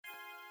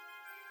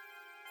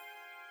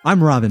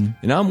I'm Robin.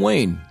 And I'm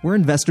Wayne. We're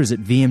investors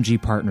at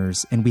VMG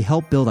Partners, and we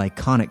help build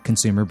iconic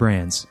consumer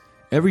brands.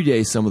 Every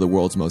day, some of the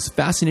world's most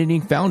fascinating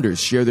founders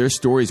share their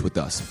stories with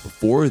us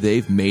before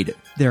they've made it.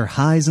 There are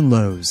highs and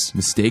lows,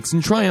 Mistakes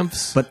and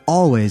triumphs. but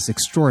always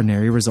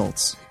extraordinary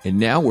results. And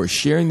now we're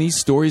sharing these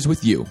stories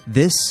with you.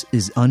 This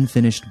is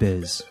Unfinished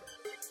Biz.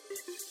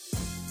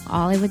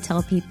 All I would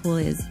tell people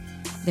is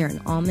they're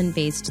an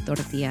almond-based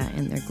tortilla,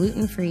 and they're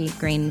gluten-free,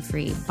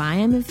 grain-free. Buy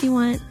them if you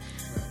want.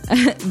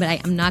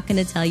 But I'm not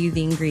going to tell you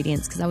the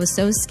ingredients because I was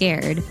so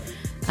scared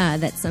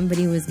that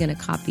somebody was going to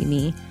copy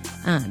me.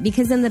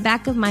 Because in the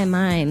back of my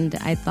mind,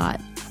 I thought,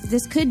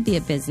 this could be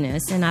a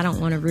business, and I don't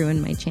want to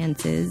ruin my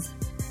chances.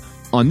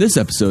 On this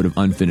episode of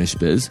Unfinished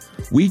Biz,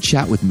 we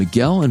chat with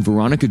Miguel and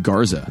Veronica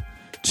Garza,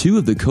 two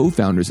of the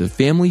co-founders of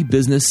family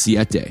business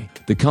Siete.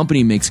 The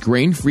company makes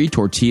grain-free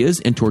tortillas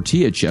and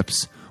tortilla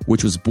chips,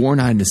 which was born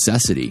out of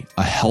necessity,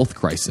 a health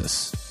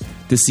crisis.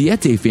 The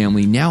Siete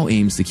family now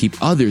aims to keep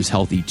others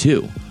healthy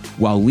too,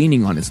 while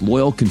leaning on its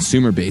loyal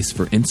consumer base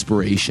for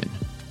inspiration.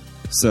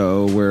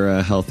 So we're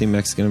a healthy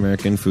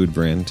Mexican-American food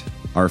brand.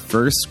 Our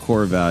first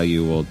core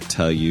value will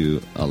tell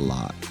you a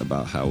lot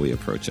about how we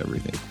approach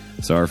everything.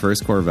 So our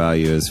first core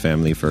value is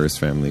family first,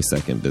 family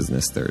second,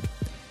 business third.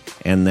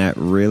 And that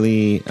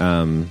really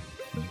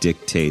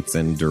dictates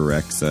and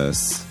directs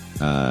us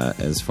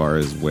as far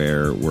as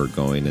where we're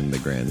going in the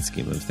grand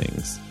scheme of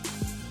things.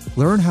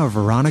 Learn how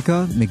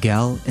Veronica,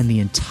 Miguel, and the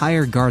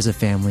entire Garza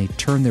family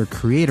turn their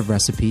creative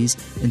recipes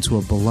into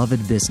a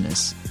beloved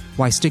business,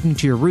 why sticking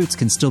to your roots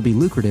can still be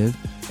lucrative,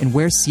 and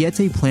where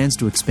Siete plans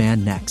to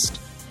expand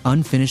next.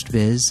 Unfinished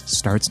Biz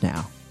starts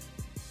now.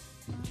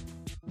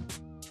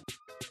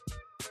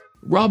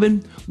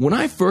 Robin, when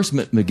I first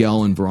met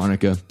Miguel and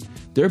Veronica,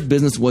 their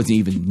business wasn't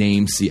even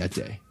named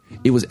Siete.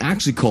 It was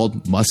actually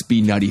called Must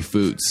Be Nutty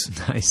Foods.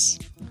 Nice.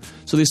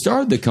 So they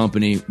started the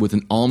company with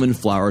an almond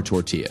flour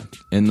tortilla.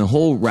 And the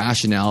whole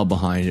rationale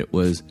behind it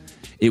was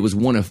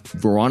one of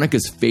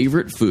Veronica's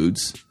favorite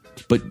foods,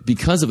 but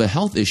because of a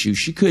health issue,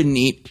 she couldn't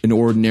eat an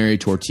ordinary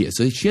tortilla.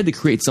 So she had to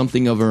create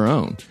something of her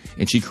own.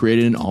 And she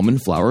created an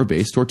almond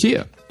flour-based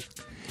tortilla.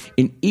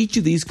 In each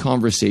of these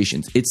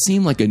conversations, it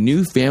seemed like a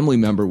new family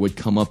member would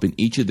come up in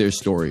each of their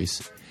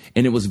stories.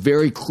 And it was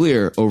very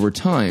clear over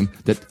time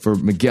that for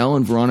Miguel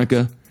and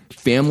Veronica,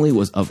 family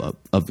was of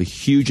a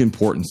huge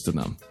importance to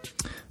them.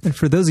 And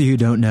for those of you who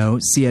don't know,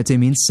 Siete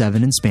means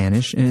seven in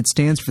Spanish, and it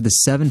stands for the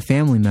 7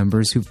 family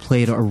members who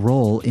played a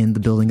role in the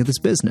building of this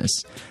business.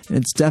 And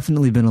it's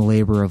definitely been a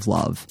labor of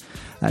love.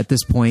 At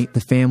this point,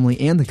 the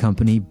family and the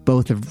company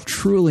both have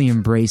truly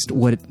embraced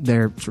what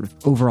their sort of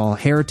overall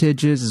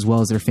heritage is, as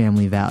well as their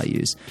family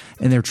values.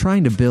 And they're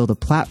trying to build a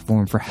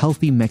platform for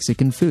healthy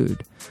Mexican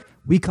food.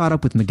 We caught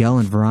up with Miguel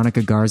and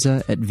Veronica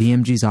Garza at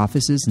VMG's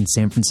offices in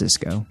San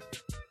Francisco.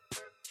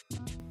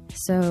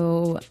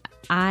 So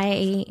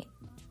I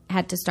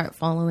had to start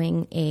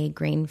following a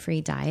grain-free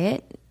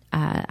diet.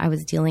 I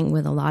was dealing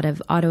with a lot of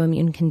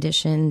autoimmune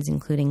conditions,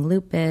 including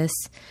lupus,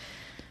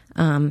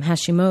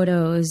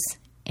 Hashimoto's,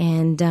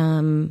 and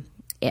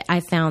I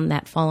found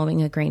that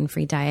following a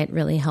grain-free diet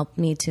really helped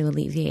me to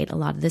alleviate a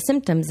lot of the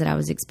symptoms that I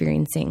was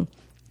experiencing.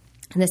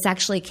 And this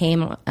actually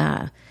came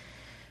out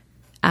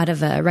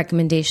of a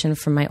recommendation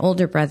from my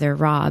older brother,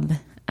 Rob.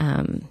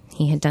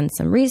 He had done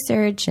some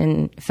research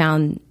and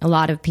found a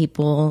lot of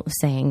people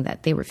saying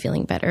that they were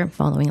feeling better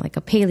following like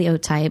a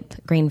paleo type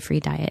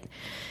grain-free diet.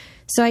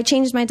 So I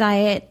changed my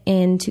diet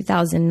in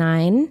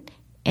 2009,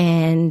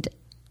 and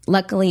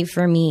luckily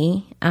for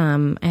me,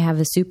 I have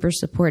a super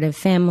supportive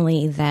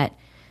family that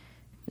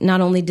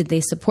not only did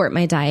they support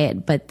my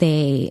diet, but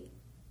they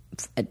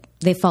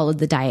followed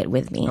the diet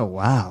with me. Oh,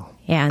 wow.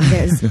 Yeah,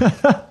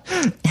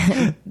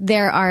 and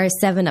there are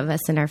 7 of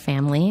us in our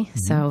family,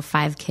 so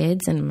 5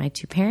 kids and my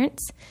 2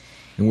 parents.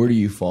 And where do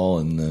you fall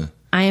in the...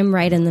 I am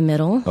right in the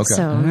middle, Okay.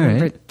 so right.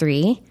 number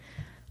 3.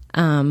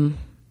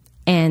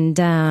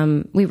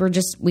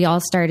 We all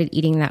started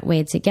eating that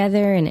way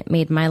together, and it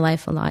made my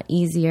life a lot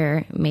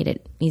easier. It made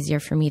it easier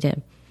for me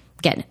to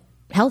get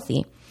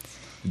healthy.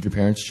 Did your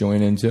parents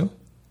join in too?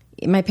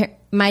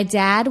 My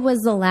dad was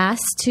the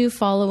last to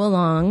follow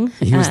along.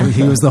 He was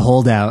the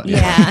holdout.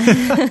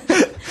 Yeah.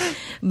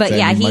 But Same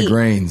yeah, with my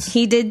grains.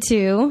 he did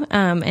too.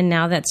 And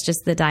now that's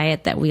just the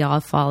diet that we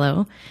all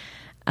follow.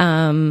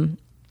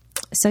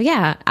 So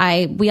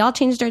yeah, we all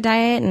changed our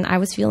diet, and I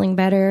was feeling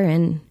better,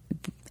 and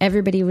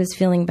everybody was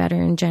feeling better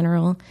in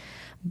general.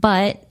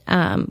 But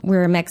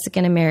we're a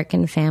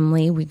Mexican-American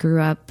family. We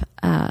grew up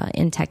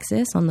in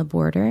Texas on the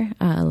border,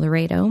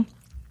 Laredo.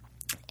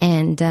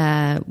 And,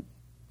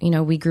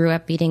 we grew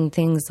up eating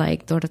things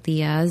like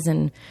tortillas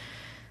and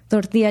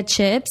tortilla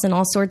chips and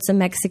all sorts of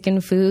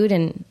Mexican food.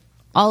 And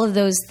all of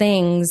those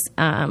things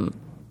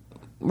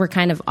were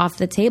kind of off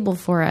the table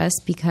for us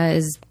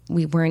because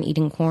we weren't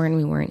eating corn,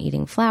 we weren't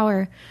eating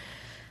flour.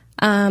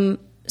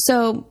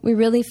 So we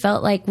really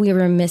felt like we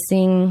were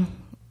missing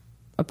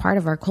a part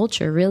of our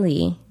culture,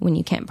 really, when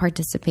you can't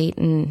participate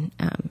in,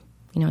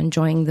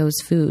 enjoying those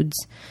foods.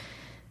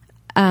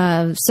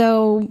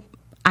 So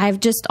I've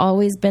just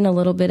always been a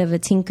little bit of a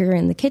tinker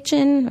in the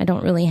kitchen. I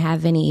don't really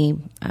have any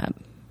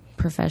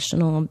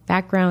professional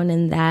background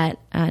in that.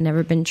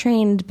 Never been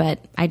trained, but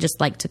I just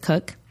like to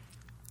cook.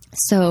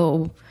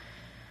 So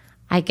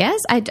I guess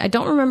I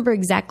don't remember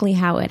exactly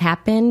how it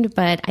happened,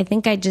 but I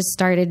think I just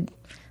started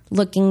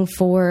looking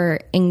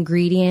for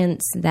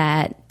ingredients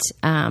that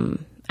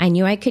I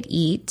knew I could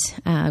eat,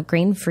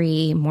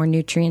 grain-free, more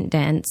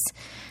nutrient-dense,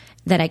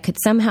 that I could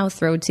somehow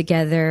throw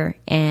together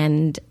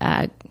and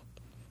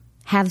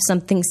have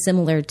something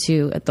similar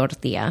to a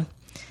tortilla.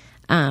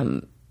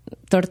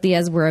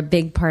 Tortillas were a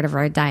big part of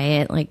our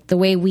diet. Like, the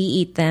way we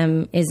eat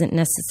them isn't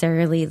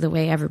necessarily the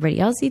way everybody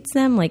else eats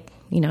them. Like,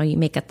 you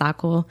make a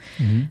taco.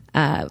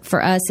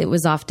 For us, it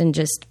was often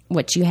just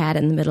what you had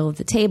in the middle of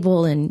the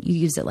table, and you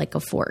use it like a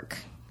fork.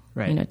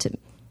 Right.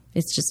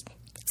 It's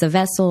a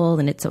vessel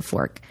and it's a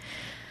fork.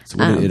 So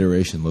what did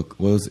iteration look?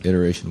 What was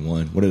iteration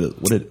one? What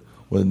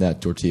did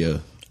that tortilla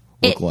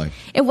look like?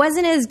 It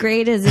wasn't as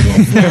great as it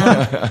is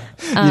now.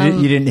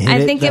 You didn't hit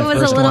I think it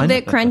was a little one?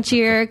 bit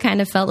crunchier, kind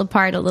of fell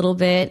apart a little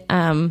bit.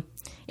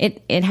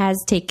 It has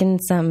taken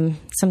some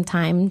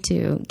time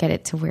to get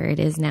it to where it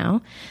is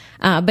now.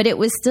 But it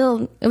was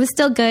still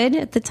good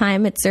at the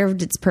time. It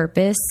served its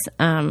purpose.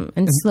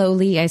 And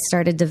slowly I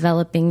started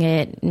developing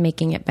it,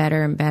 making it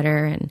better and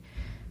better, and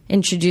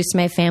introduced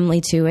my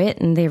family to it,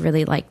 and they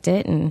really liked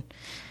it. And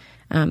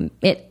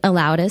it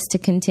allowed us to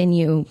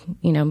continue,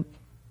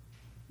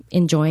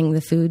 enjoying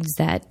the foods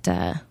that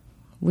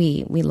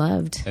we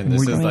loved. And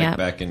this is growing like up.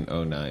 back in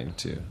 2009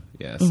 too.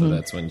 Yeah, so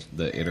that's when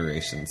the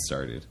iteration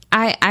started.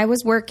 I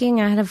was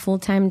working. I had a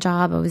full-time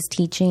job. I was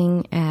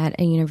teaching at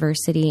a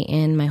university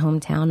in my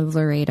hometown of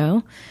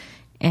Laredo.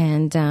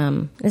 And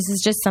this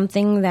is just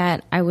something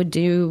that I would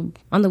do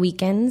on the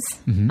weekends.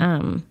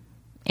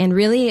 And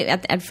really,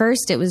 at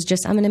first, it was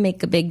just, I'm going to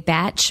make a big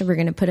batch. We're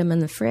going to put them in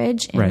the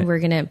fridge, and we're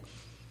going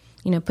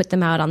to put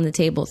them out on the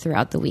table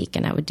throughout the week.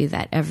 And I would do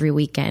that every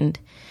weekend.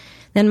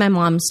 Then my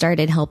mom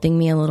started helping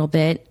me a little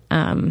bit.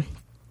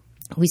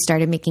 We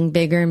started making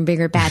bigger and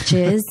bigger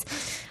batches.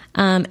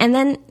 And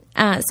then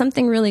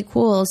something really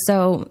cool.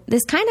 So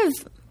this kind of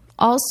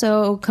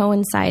also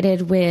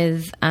coincided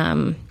with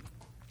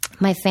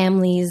my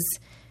family's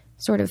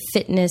sort of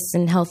fitness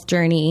and health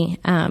journey.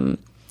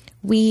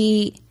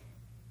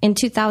 In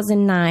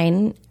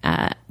 2009,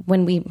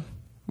 when we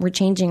were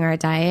changing our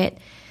diet,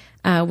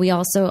 we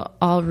also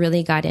all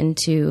really got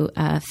into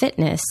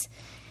fitness.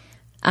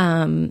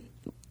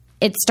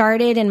 It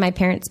started in my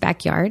parents'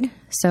 backyard.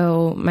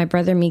 So my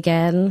brother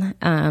Miguel,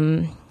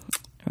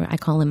 I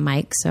call him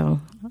Mike, so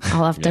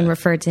I'll often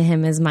refer to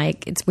him as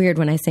Mike. It's weird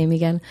when I say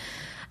Miguel.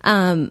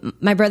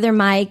 My brother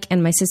Mike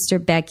and my sister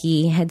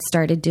Becky had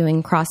started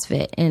doing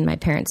CrossFit in my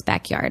parents'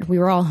 backyard. We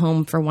were all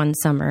home for one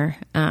summer.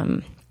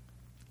 And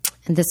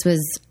this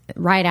was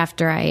right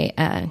after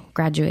I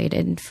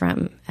graduated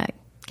from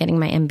getting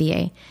my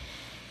MBA.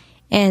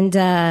 And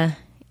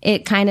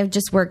it kind of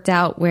just worked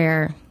out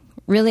where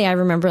really I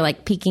remember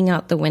like peeking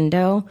out the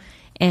window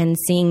and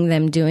seeing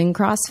them doing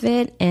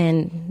CrossFit,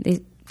 and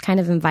they kind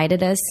of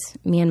invited us,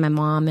 me and my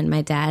mom and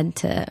my dad,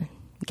 to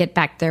get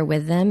back there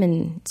with them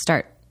and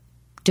start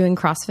doing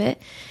CrossFit.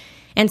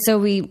 And so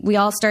we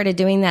all started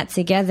doing that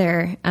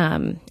together,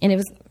 and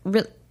it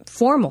was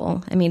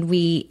formal. I mean,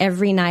 we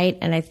every night,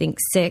 and I think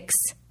 6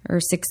 or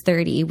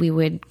 6:30, we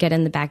would get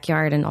in the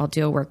backyard and all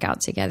do a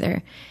workout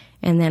together.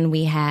 And then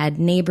we had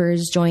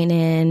neighbors join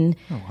in,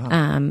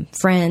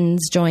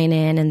 friends join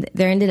in, and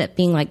there ended up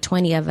being like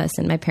 20 of us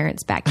in my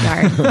parents'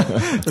 backyard.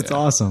 That's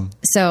awesome.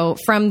 So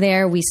from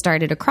there, we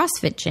started a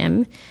CrossFit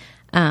gym.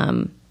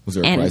 Was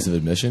there a price of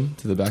admission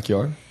to the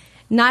backyard?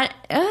 Not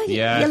a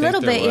little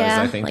bit.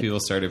 Yeah, I think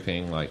people started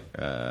paying like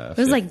it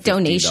was like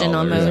donation $50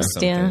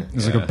 almost. Yeah, It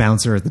was like a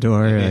bouncer at the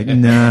door. You're like,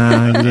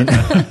 no, you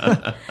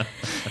didn't.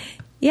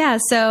 Yeah.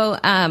 So,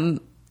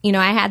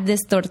 I had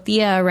this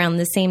tortilla around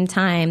the same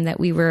time that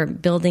we were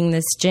building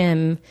this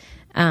gym,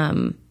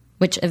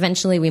 which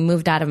eventually we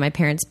moved out of my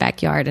parents'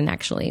 backyard and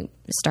actually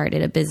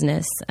started a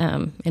business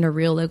in a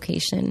real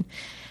location.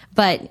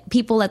 But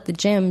people at the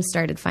gym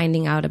started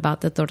finding out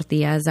about the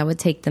tortillas. I would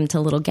take them to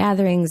little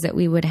gatherings that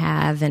we would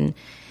have, and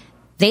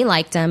they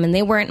liked them. And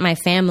they weren't my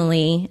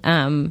family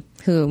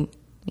who,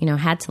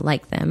 had to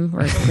like them,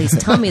 or at least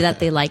tell me that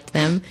they liked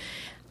them.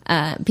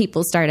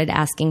 People started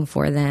asking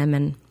for them,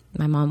 and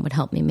my mom would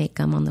help me make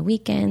them on the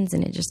weekends,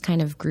 and it just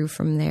kind of grew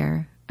from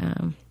there.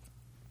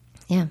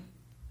 Yeah.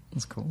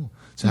 That's cool.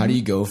 So how do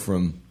you go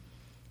from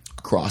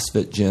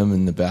CrossFit gym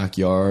in the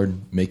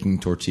backyard, making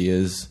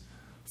tortillas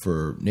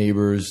for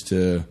neighbors,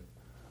 to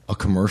a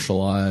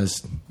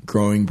commercialized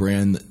growing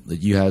brand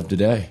that you have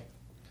today?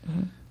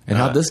 Mm-hmm. And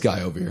how'd this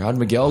guy over here? How'd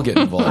Miguel get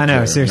involved? I know,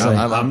 here? seriously.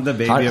 I'm the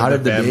baby of the family. How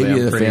did the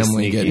baby of the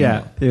family get Yeah,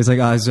 involved? it was like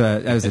I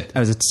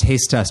was a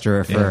taste tester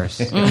at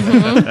first.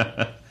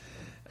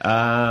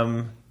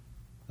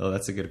 Well,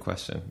 that's a good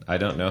question. I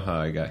don't know how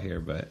I got here,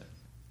 but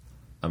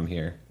I'm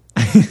here.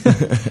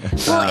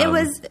 Well,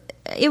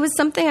 it was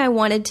something I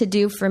wanted to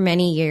do for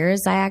many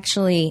years. So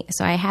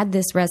I had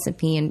this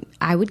recipe, and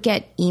I would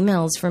get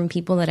emails from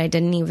people that I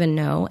didn't even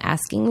know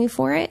asking me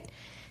for it.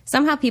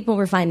 somehow people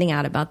were finding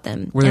out about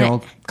them. Were they And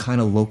all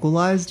kind of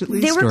localized at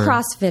least? they were or-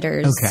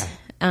 CrossFitters.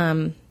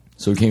 Okay.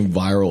 So it came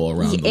viral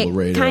around the It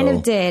Laredo kind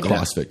of did.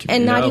 CrossFit community.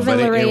 And not No, even but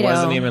Laredo. It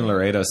wasn't even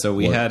Laredo. So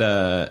we What?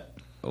 had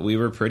we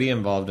were pretty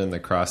involved in the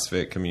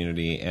CrossFit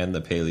community and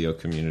the paleo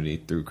community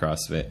through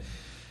CrossFit.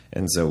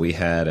 And so we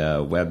had a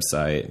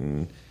website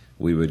and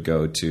we would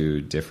go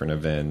to different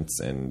events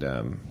and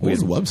What was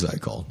the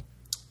website called?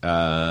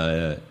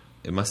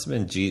 it must have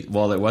been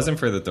well, it wasn't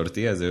for the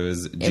tortillas. It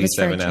was was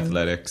for a gym.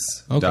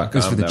 G7athletics.com. Okay. It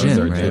was for the that gym, was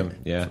our right? gym.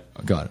 Yeah.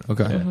 Got it.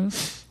 Okay.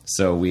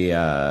 So we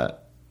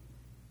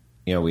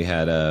we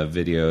had a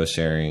video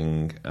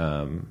sharing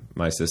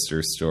my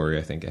sister's story.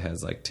 I think it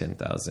has like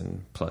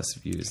 10,000 plus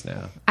views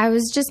now. I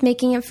was just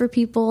making it for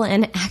people.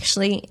 And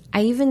actually,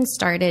 I even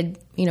started,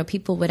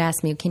 people would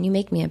ask me, can you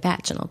make me a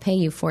batch and I'll pay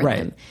you for Right.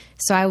 them?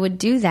 So I would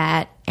do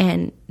that.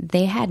 And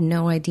they had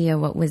no idea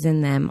what was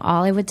in them.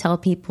 All I would tell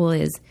people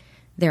is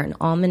they're an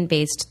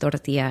almond-based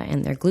tortilla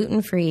and they're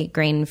gluten-free,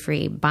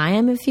 grain-free. Buy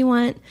them if you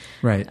want.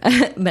 Right.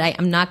 But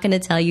I'm not going to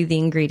tell you the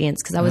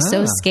ingredients because I was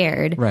so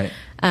scared Right.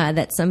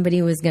 that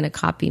somebody was going to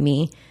copy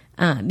me.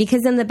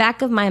 Because in the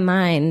back of my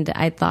mind,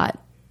 I thought,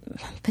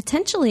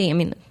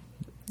 potentially,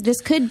 this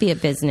could be a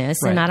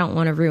business, and Right. I don't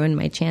want to ruin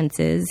my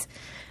chances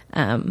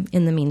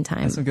in the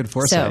meantime. That's some good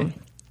foresight. So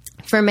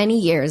for many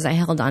years, I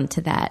held on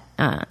to that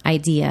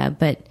idea.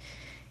 But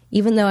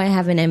even though I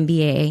have an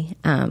MBA,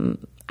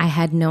 I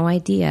had no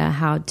idea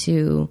how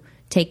to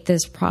take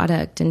this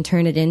product and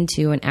turn it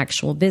into an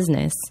actual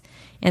business.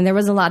 And there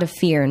was a lot of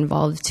fear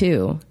involved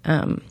too.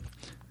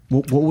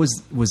 What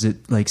was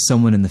it like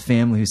someone in the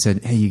family who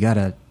said, hey, you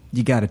gotta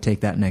take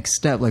that next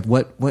step? Like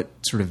what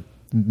sort of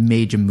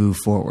made you move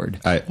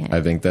forward? I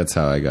think that's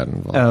how I got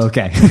involved. Oh,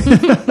 okay.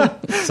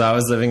 So I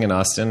was living in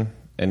Austin,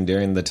 and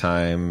during the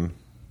time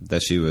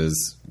that she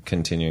was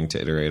continuing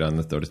to iterate on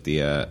the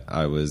tortilla,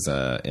 I was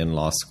in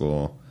law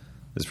school.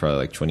 It was probably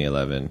like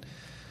 2011.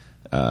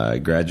 I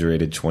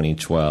graduated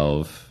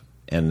 2012,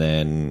 and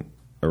then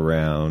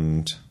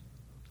around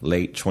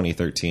late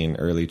 2013,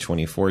 early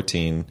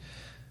 2014,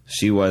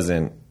 she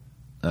wasn't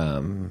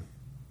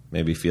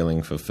maybe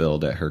feeling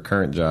fulfilled at her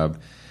current job,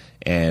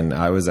 and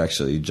I was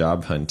actually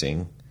job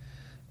hunting.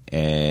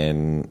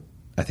 And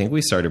I think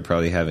we started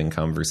probably having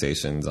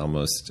conversations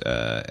almost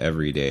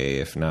every day,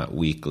 if not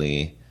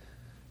weekly.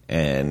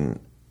 And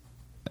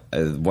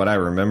what I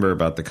remember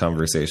about the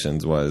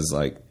conversations was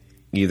like,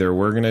 either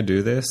we're going to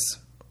do this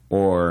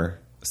or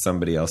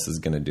somebody else is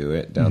going to do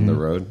it down the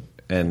road.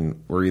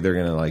 And we're either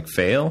going to like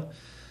fail,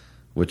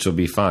 which will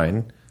be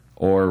fine,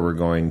 or we're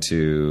going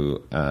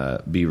to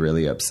be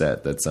really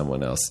upset that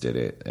someone else did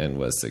it and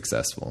was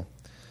successful.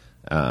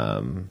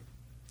 And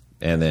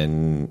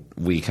then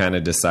we kind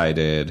of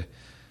decided,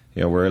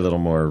 we're a little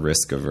more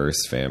risk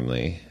averse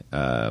family.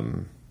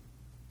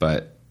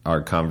 But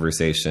our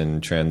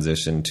conversation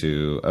transitioned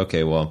to,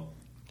 okay, well,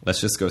 let's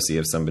just go see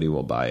if somebody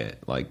will buy it.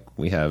 Like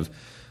we have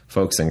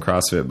folks in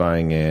CrossFit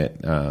buying it.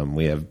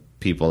 We have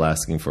people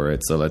asking for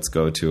it. So let's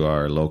go to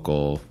our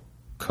local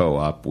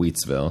co-op,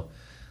 Wheatsville,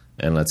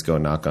 and let's go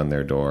knock on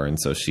their door. And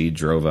so she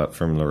drove up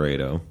from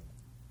Laredo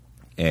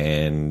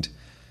and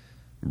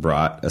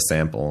brought a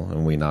sample,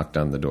 and we knocked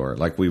on the door.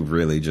 Like we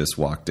really just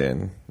walked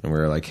in and we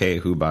were like, hey,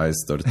 who buys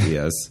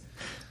tortillas?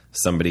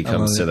 Somebody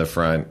comes to the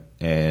front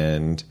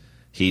and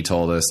he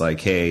told us like,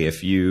 hey,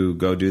 if you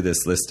go do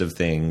this list of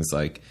things,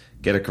 like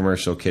get a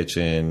commercial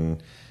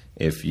kitchen,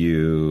 if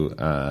you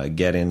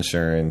get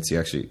insurance, you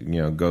actually,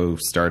 go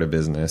start a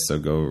business. So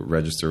go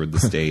register with the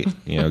state,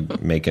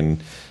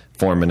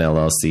 form an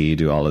LLC,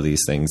 do all of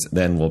these things.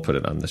 Then we'll put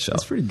it on the shelf.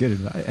 That's pretty good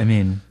advice. I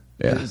mean,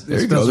 Yeah.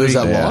 There you go. There's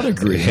that Yeah. law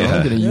degree. Yeah.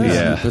 I'm going to use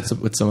Yeah. it.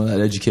 Put some of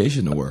that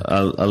education to work.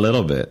 A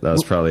little bit. That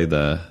was probably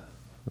the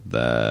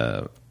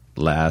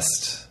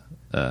last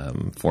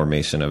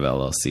formation of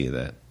LLC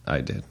that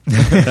I did.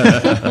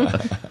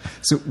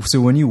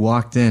 so when you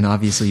walked in,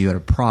 obviously you had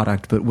a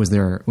product, but was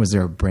there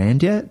a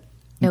brand yet?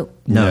 Nope.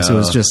 No. So it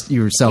was just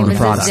you were It selling was a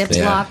product. a Ziploc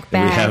Yeah.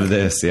 bag. We have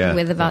this, yeah.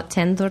 with about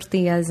 10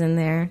 tortillas in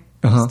there.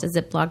 Uh-huh. Just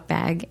a Ziploc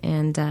bag.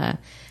 And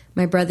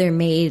my brother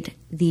made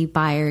the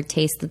buyer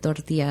taste the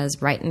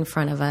tortillas right in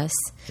front of us.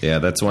 Yeah,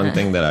 that's one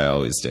thing that I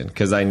always did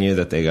because I knew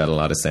that they got a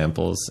lot of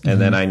samples,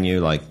 and then I knew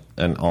like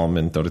an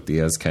almond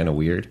tortilla is kind of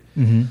weird,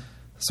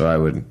 so I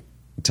would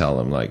tell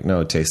them like,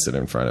 "No, taste it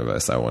in front of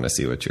us. I want to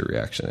see what your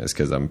reaction is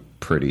because I'm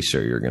pretty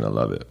sure you're gonna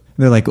love it."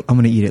 They're like, I'm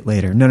going to eat it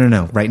later.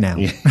 No, right now.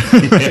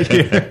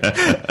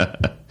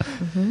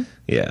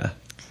 Yeah,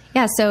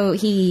 Yeah, so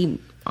he,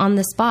 on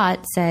the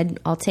spot, said,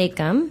 I'll take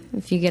them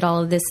if you get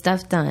all of this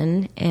stuff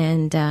done.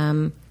 And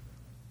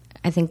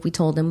I think we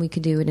told him we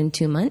could do it in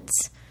 2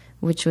 months,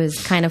 which was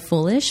kind of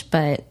foolish,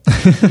 but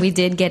we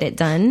did get it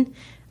done.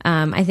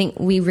 I think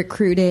we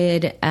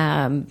recruited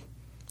a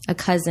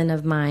cousin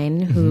of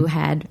mine who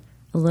had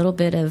a little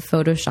bit of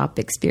Photoshop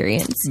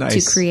experience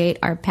Nice. to create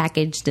our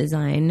package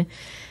design.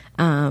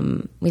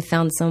 We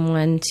found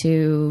someone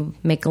to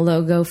make a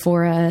logo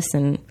for us,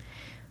 and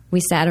we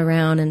sat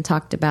around and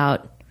talked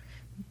about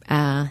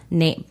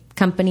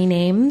company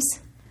names.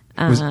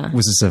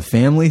 Was this a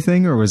family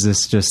thing, or was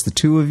this just the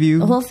two of you?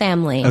 The whole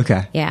family.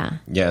 Okay. Yeah.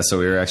 Yeah, so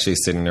we were actually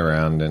sitting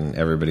around and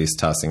everybody's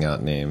tossing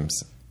out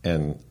names.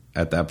 And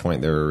at that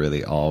point, they were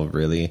really all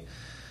really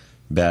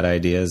bad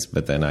ideas,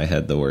 but then I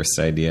had the worst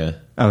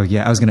idea. Oh,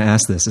 yeah. I was going to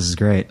ask this. This is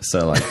great.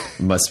 So, like,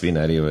 Must Be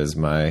Nutty was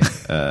my...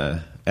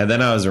 and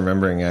then I was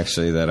remembering,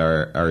 actually, that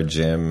our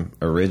gym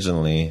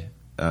originally...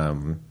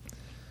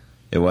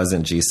 it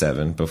wasn't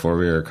G7. Before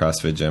we were a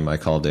CrossFit gym, I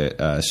called it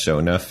Show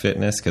Enough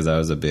Fitness because I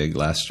was a big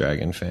Last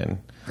Dragon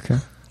fan. Okay.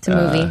 It's a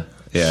movie.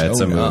 Yeah,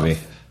 it's a Enough. movie.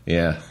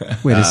 Yeah.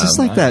 Wait, is this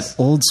like nice.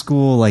 that old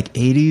school, like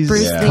 80s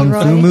Bruce Kung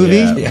Leroy? Fu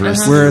movie? Yeah,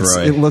 Bruce Where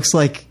Leroy. it looks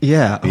like,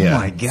 yeah. Oh, Yeah.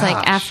 my gosh. It's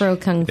like Afro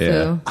Kung Fu.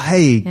 Yeah.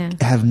 I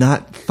have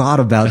not thought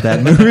about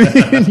that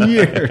movie in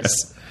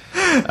years.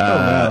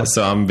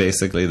 So I'm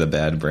basically the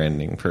bad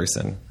branding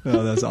person.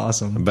 Oh, that's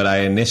awesome. But I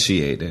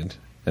initiated.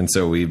 And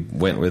so we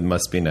went with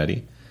Must Be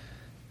Nutty.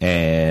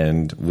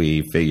 And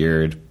we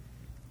figured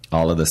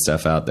all of the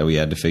stuff out that we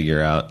had to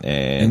figure out.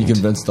 And you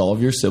convinced all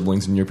of your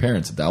siblings and your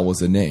parents that that was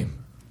the name.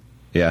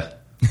 Yeah.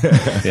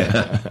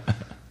 Yeah.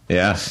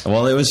 Yeah.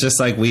 Well, it was just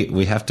like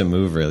we have to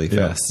move really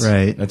fast.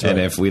 Right. That's And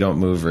right. if we don't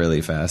move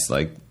really fast,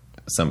 like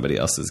somebody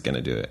else is going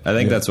to do it. I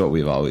think that's what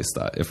we've always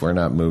thought. If we're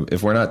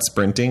not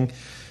sprinting,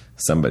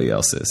 somebody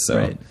else is. So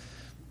Right.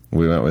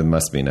 we went with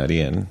Must Be Nutty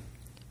and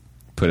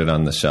put it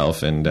on the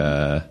shelf, and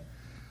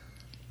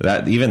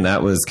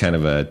that was kind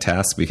of a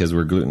task because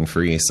we're gluten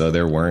free. So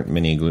there weren't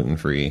many gluten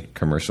free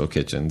commercial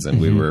kitchens,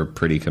 and we were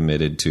pretty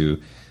committed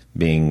to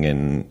being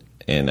in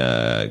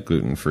a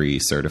gluten free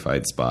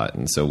certified spot.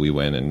 And so we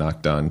went and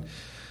knocked on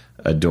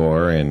a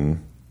door,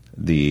 and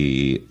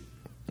the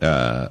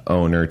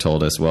owner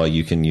told us, "Well,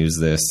 you can use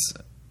this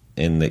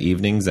in the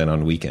evenings and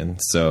on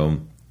weekends." So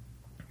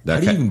How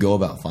do you even go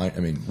about finding?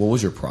 I mean, what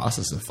was your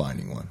process of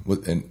finding one? Was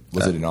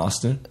it in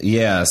Austin?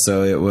 Yeah,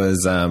 so it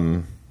was,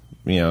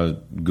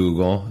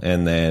 Google,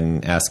 and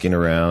then asking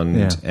around,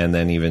 Yeah. and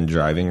then even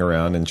driving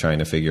around and trying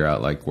to figure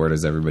out, like, where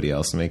does everybody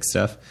else make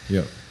stuff?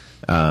 Yeah.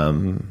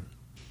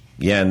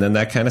 Yeah, and then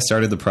that kind of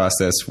started the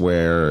process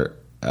where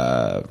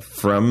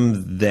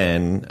from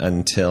then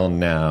until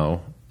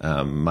now,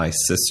 my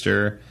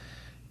sister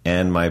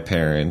and my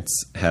parents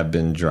have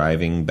been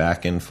driving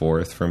back and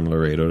forth from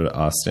Laredo to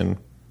Austin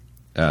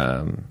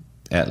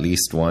at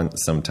least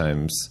once,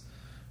 sometimes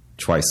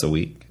twice a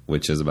week,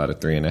 which is about a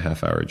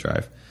 3.5 hour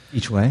drive.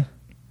 Each way?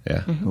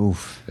 Yeah.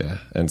 Oof. Yeah.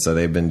 And so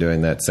they've been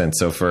doing that since.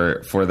 So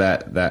for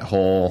that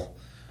whole,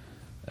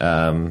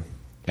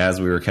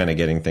 as we were kind of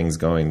getting things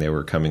going, they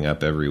were coming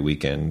up every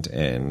weekend,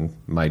 and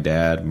my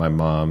dad, my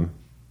mom,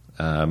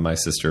 my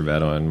sister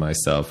Vero, and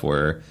myself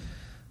were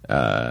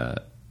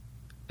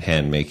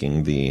hand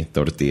making the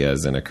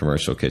tortillas in a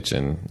commercial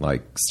kitchen,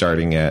 like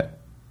starting at,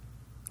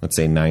 let's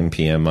say 9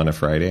 p.m. on a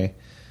Friday.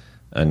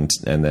 And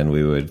then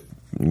we would,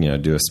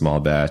 do a small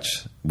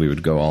batch. We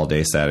would go all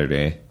day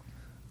Saturday,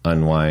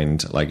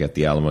 unwind like at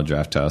the Alamo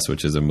Drafthouse,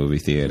 which is a movie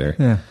theater.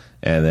 Yeah.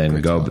 And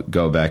then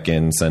go back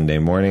in Sunday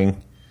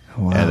morning.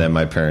 Wow. And then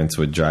my parents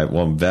would drive,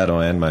 Vero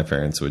and my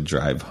parents would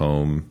drive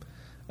home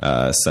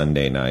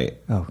Sunday night.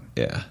 Oh.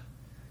 Yeah.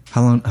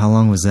 How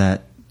long was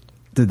that?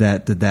 Did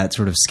that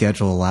sort of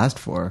schedule last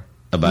for?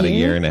 About a Year?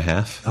 year and a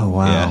half. Oh,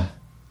 wow. Yeah.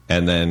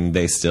 And then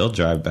they still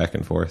drive back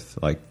and forth,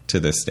 like to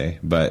this day.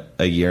 But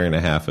a year and a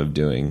half of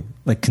doing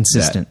Like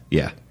consistent. that.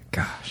 Yeah.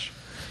 Gosh.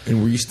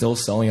 And were you still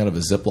selling out of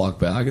a Ziploc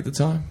bag at the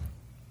time?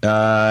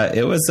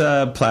 It was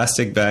a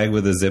plastic bag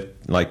with a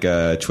zip, like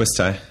a twist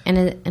tie. And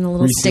a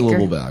little sticker.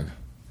 Resealable bag.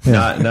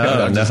 Not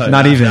even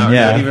Not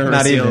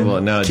resealable.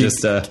 even. No,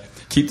 just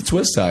Keep the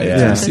twist tie.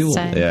 Yeah. It's Twist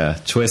resealable. tie. yeah,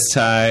 twist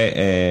tie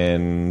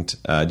and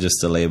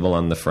just a label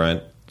on the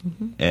front.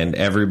 And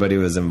everybody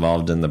was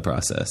involved in the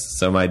process.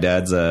 So my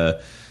dad's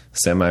a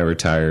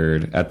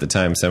semi-retired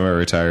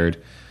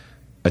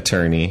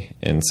attorney,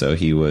 and so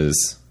he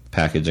was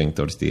packaging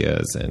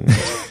tortillas, and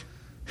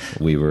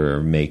we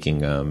were making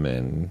them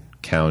and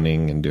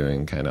counting and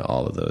doing kind of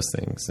all of those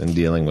things and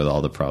dealing with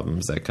all the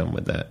problems that come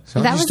with that. So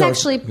how'd That you was start-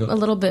 actually a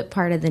little bit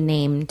part of the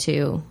name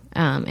too,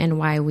 and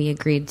why we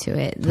agreed to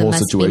it. The whole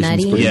Must Be situation's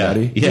Nutty. pretty- Yeah,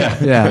 Nutty?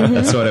 yeah, Yeah.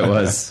 That's what it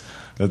was.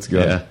 That's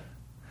good. Yeah.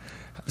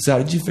 So how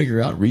did you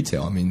figure out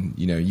retail? I mean,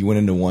 you went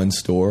into one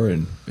store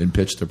and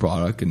pitched the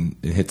product and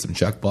hit some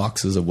check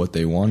boxes of what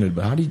they wanted.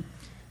 But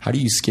how do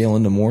you scale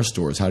into more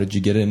stores? How did you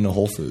get it into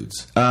Whole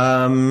Foods?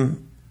 That's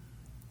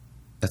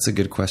a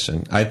good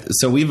question.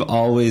 So we've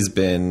always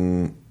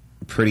been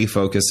pretty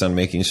focused on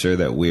making sure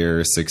that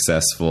we're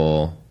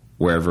successful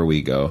wherever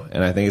we go.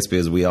 And I think it's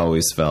because we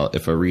always felt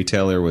if a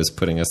retailer was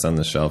putting us on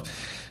the shelf,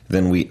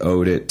 then we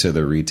owed it to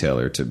the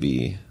retailer to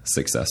be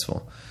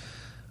successful.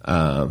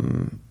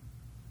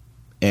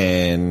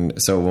 And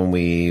so when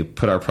we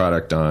put our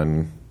product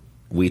on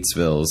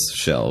Wheatsville's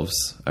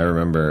shelves, I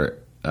remember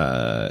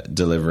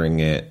delivering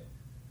it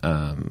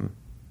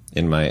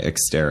in my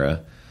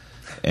Xterra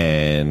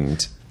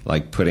and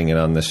like putting it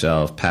on the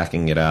shelf,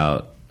 packing it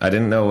out. I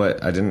didn't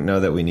know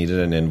that we needed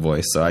an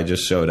invoice, so I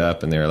just showed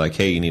up and they were like,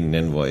 "Hey, you need an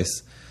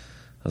invoice."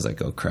 I was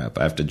like, "Oh crap,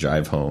 I have to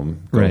drive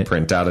home, go Right.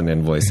 print out an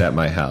invoice at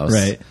my house."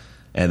 Right.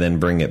 and then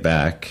bring it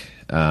back.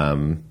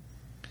 And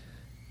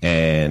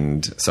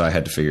so I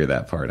had to figure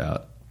that part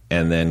out.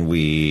 And then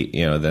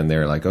then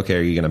they're like, okay,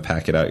 are you going to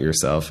pack it out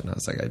yourself? And I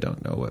was like, I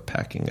don't know what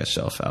packing a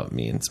shelf out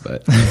means,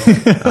 but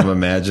I'm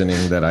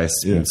imagining that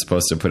I'm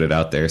supposed to put it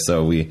out there.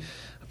 So we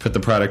put the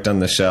product on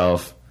the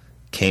shelf,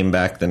 came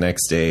back the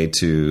next day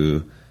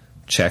to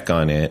check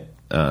on it.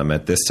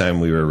 At this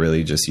time, we were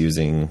really just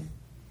using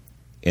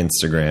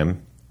Instagram,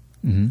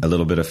 a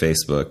little bit of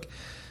Facebook,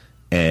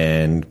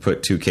 and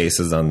put 2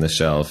 cases on the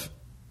shelf.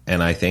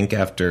 And I think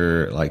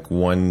after like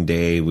one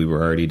day, we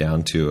were already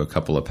down to a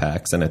couple of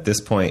packs. And at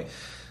this point,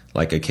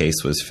 like a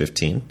case was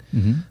 15.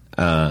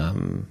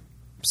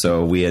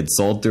 So we had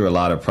sold through a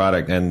lot of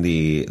product, and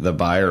the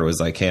buyer was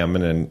like, hey, I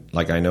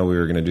know we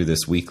were going to do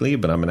this weekly,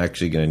 but I'm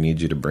actually going to need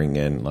you to bring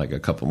in like a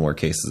couple more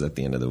cases at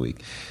the end of the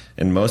week.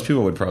 And most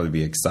people would probably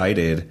be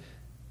excited,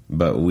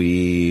 but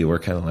we were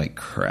kind of like,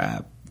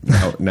 crap.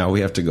 Now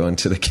we have to go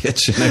into the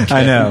kitchen again.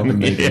 I know.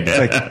 It's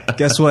like,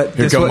 guess what?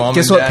 Guess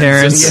what,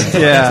 parents?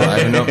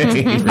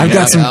 I've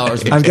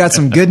got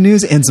some good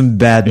news and some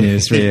bad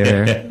news for you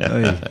here.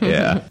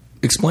 Yeah.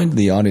 Explain to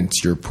the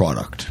audience your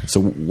product.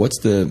 So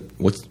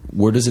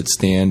where does it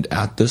stand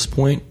at this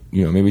point?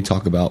 Maybe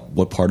talk about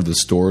what part of the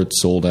store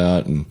it's sold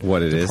at and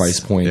what it is,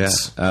 price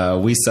points. Yeah.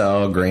 We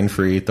sell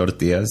grain-free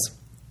tortillas.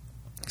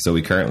 So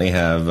we currently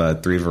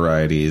have 3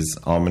 varieties: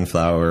 almond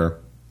flour,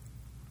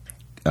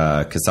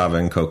 cassava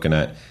and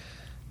coconut,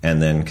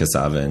 and then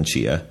cassava and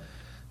chia.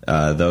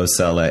 Those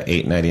sell at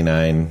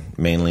 $8.99,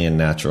 mainly in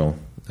natural.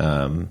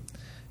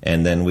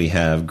 And then we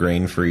have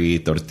grain-free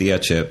tortilla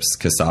chips,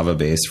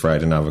 cassava-based,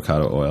 fried in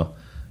avocado oil.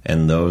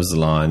 And those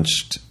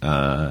launched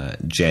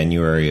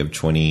January of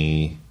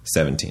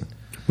 2017.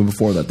 But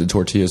before that, the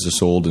tortillas are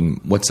sold in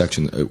what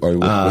section? Are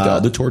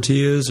without the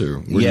tortillas? Or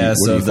where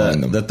do you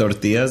find them? The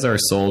tortillas are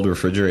sold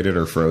refrigerated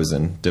or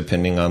frozen,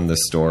 depending on the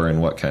store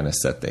and what kind of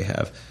set they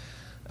have.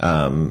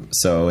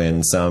 So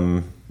in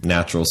some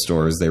natural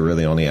stores, they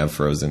really only have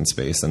frozen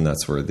space, and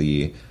that's where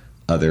the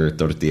other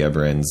tortilla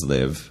brands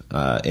live.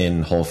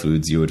 In Whole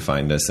Foods, you would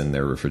find us in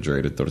their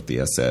refrigerated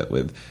tortilla set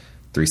with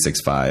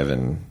 365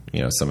 and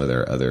some of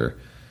their other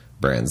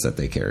brands that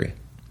they carry.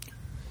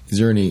 Has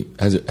there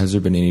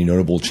been any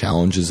notable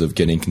challenges of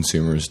getting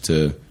consumers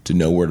to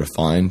know where to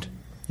find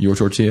your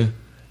tortilla?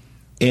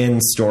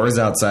 In stores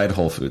outside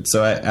Whole Foods.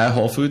 So at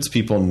Whole Foods,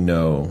 people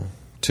know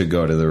to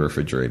go to the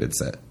refrigerated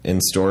set. In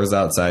stores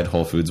outside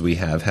Whole Foods, we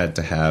have had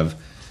to have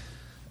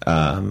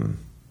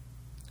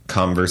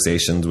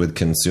conversations with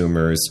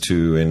consumers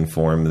to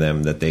inform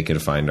them that they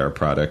could find our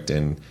product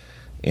in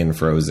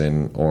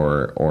frozen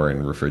or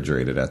in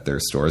refrigerated at their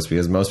stores,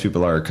 because most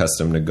people are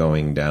accustomed to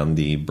going down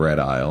the bread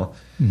aisle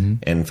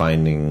and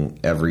finding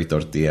every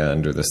tortilla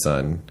under the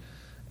sun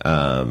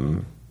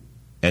and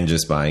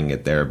just buying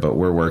it there. But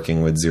we're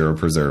working with 0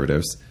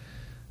 preservatives.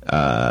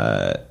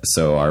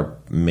 So our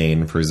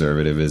main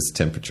preservative is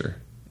temperature,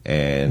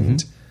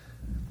 and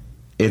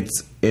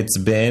it's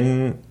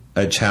been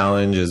a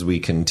challenge as we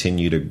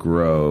continue to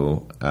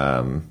grow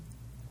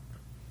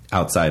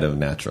outside of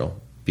natural,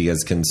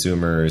 because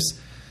consumers,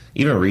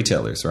 even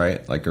retailers,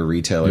 right? Like a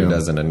retailer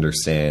doesn't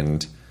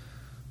understand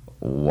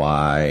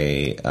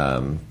why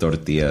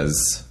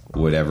tortillas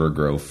would ever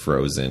grow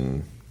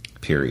frozen,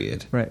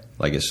 period. Right.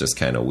 Like it's just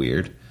kind of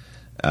weird.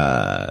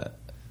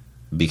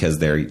 Because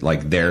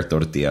their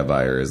tortilla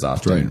buyer is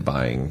often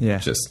buying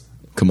just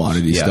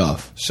commodity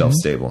stuff, shelf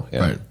stable.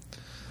 Yeah. Right.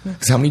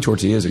 Because how many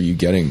tortillas are you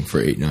getting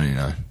for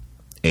 $8.99?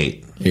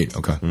 8.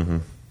 Okay.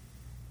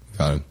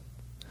 Got it.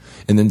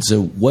 And then,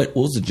 so what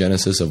was the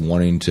genesis of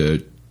wanting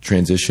to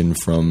transition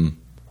from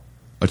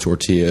a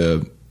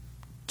tortilla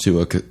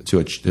to a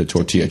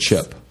tortilla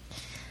chip?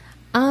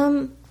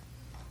 How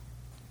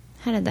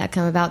did that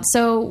come about?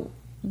 So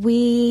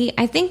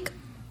I think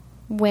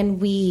when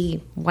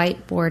we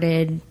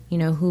whiteboarded,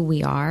 who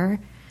we are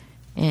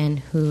and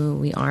who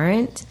we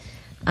aren't,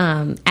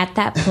 at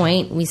that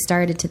point we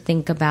started to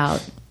think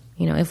about,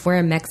 if we're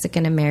a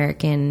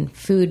Mexican-American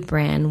food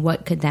brand,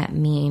 what could that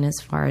mean as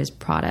far as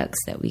products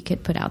that we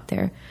could put out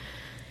there?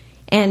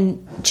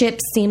 And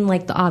chips seemed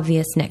like the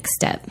obvious next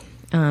step.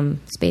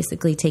 It's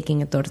basically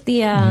taking a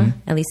tortilla,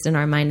 at least in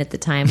our mind at the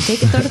time.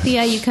 Take a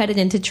tortilla, you cut it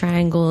into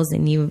triangles,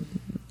 and you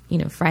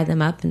fry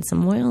them up in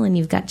some oil, and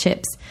you've got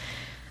chips.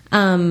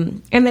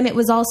 And then it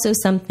was also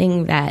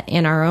something that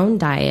in our own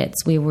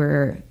diets we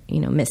were,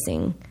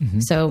 missing.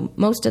 So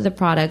most of the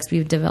products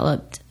we've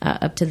developed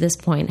up to this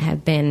point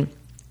have been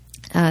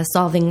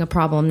solving a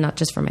problem, not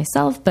just for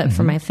myself, but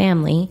for my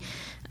family,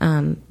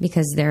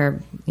 because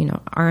there,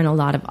 aren't a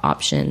lot of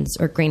options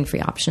or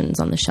grain-free options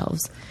on the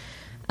shelves.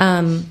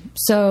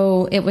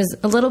 So it was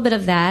a little bit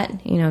of that,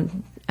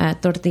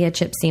 tortilla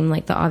chips seemed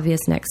like the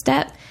obvious next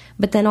step,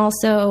 but then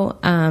also,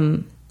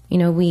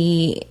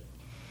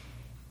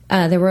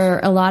 there were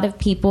a lot of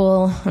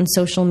people on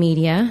social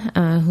media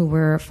who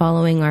were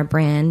following our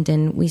brand,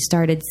 and we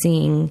started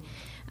seeing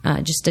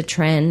just a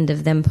trend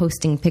of them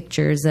posting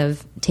pictures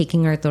of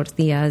taking our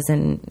tortillas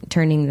and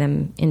turning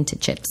them into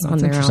chips on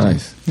their own.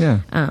 Nice. Yeah.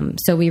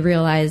 So we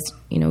realized,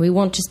 we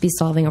won't just be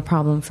solving a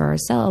problem for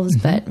ourselves,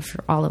 but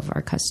for all of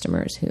our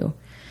customers who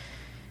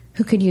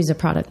could use a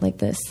product like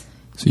this.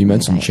 So you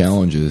mentioned Nice.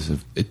 challenges.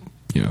 Of it,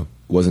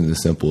 wasn't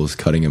as simple as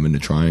cutting them into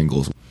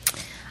triangles.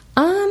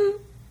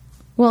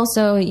 Well,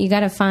 so you got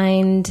to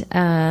find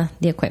the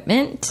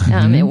equipment.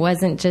 It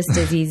wasn't just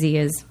as easy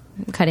as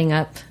cutting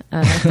up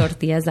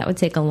tortillas. That would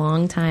take a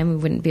long time. We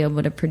wouldn't be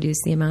able to produce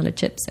the amount of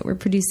chips that we're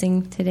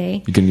producing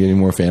today. You can get any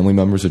more family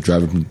members to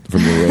drive from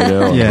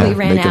Laredo? Yeah. We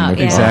ran out,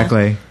 yeah.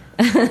 Exactly.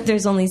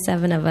 There's only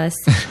 7 of us.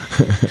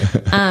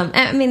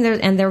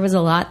 There was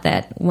a lot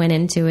that went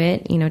into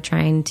it,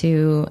 trying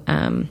to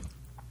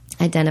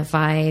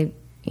identify,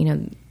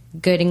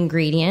 good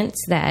ingredients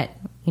that,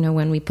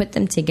 when we put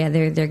them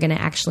together, they're going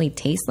to actually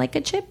taste like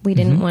a chip. We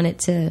didn't want it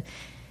to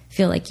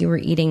feel like you were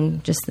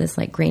eating just this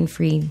like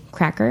grain-free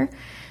cracker.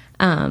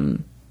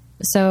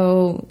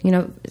 So,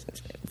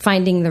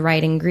 finding the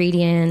right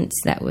ingredients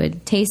that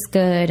would taste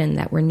good and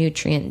that were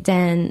nutrient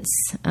dense,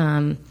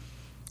 sourcing,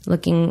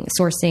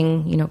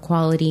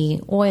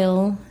 quality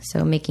oil.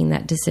 So making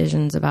that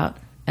decision about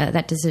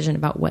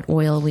what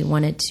oil we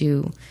wanted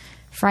to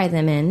fry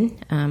them in,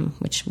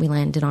 which we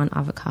landed on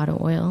avocado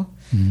oil.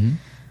 Mm-hmm.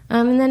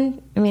 And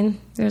then,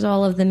 there's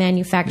all of the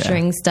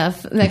manufacturing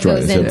stuff that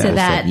goes into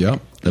that. Yep,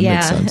 that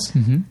makes sense.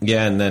 Mm-hmm.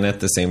 Yeah, and then at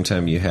the same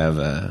time, you have.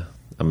 I'm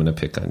going to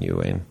pick on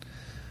you, Wayne,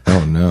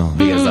 Oh no!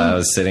 because I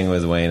was sitting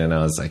with Wayne and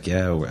I was like,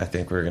 "Yeah, I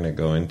think we're going to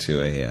go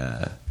into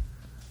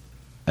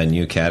a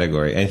new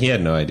category," and he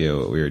had no idea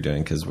what we were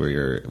doing because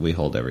we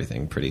hold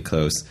everything pretty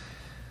close,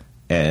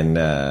 and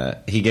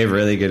he gave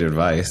really good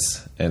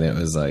advice, and it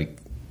was like,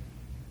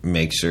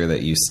 make sure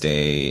that you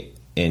stay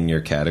in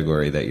your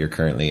category that you're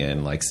currently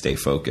in, like stay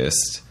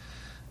focused,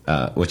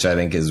 which I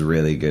think is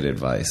really good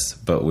advice.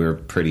 But we're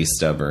pretty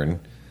stubborn,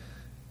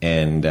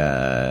 and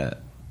I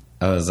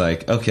was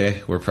like,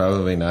 okay, we're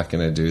probably not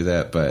going to do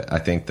that, but I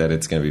think that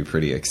it's going to be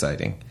pretty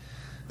exciting.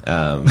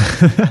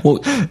 Well,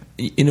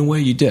 in a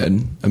way, you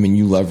did.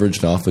 You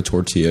leveraged off a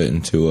tortilla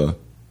into a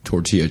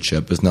tortilla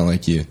chip. It's not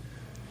like you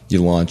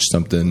launched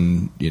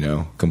something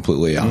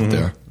completely out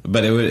there.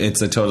 But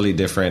it's a totally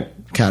different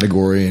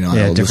Category and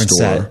aisle of the different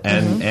store. set.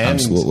 and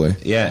Absolutely.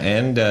 yeah,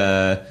 and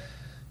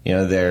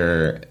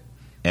they're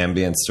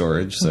ambient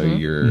storage, so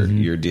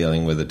you're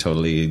dealing with a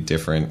totally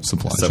different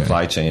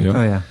supply chain. Yep.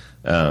 Oh, yeah.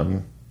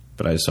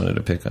 But I just wanted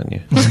to pick on you.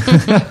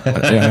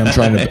 Yeah, I'm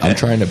trying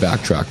to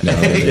backtrack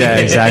now. Yeah,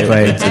 exactly.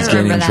 It's I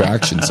gaining remember that.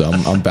 traction, so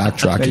I'm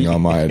backtracking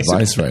on my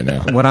advice right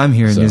now. What I'm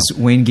hearing So- is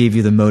Wayne gave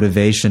you the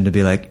motivation to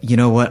be like, you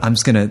know what,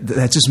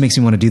 that just makes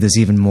me want to do this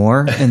even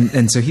more.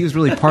 And so he was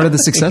really part of the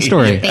success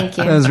story. Thank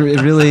you. That was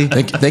really,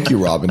 Thank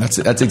you, Robin.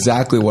 That's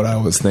exactly what I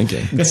was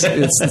thinking. it's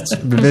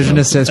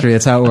revisionist history.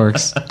 That's how it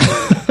works.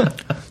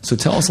 So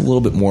tell us a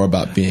little bit more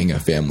about being a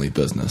family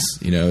business.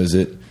 Is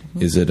it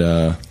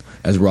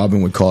as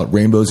Robin would call it,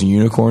 rainbows and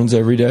unicorns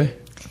every day?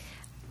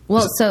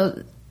 Well,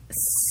 so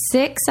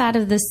 6 out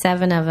of the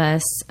 7 of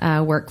us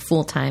work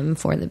full-time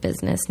for the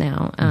business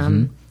now.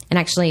 And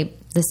actually,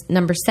 this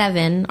number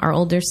 7, our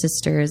older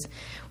sister, is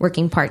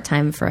working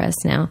part-time for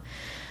us now.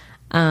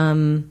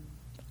 I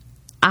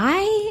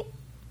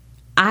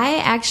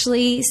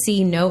actually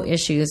see no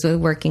issues with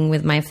working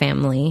with my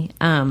family,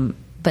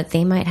 but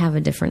they might have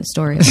a different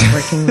story of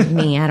working with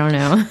me. I don't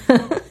know.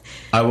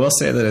 I will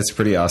say that it's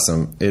pretty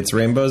awesome. It's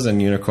rainbows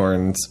and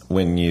unicorns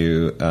when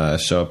you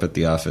show up at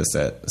the office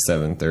at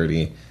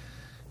 7:30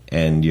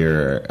 and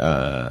your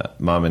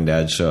mom and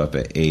dad show up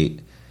at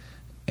 8,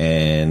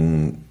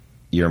 and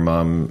your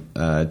mom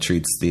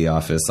treats the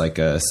office like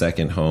a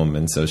second home,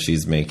 and so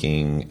she's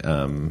making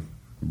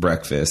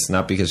breakfast,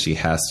 not because she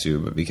has to,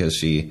 but because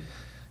she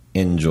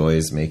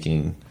enjoys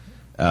making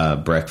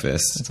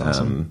breakfast. That's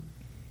awesome.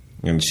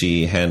 And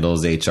she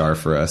handles HR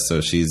for us, so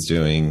she's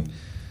doing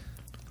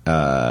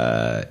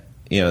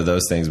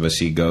those things, but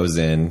she goes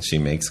in, she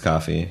makes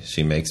coffee,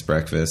 she makes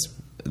breakfast.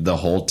 The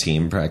whole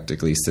team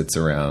practically sits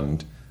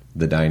around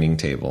the dining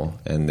table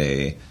and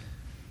they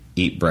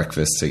eat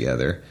breakfast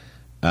together.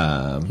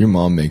 Your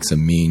mom makes a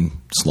mean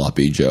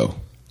sloppy Joe.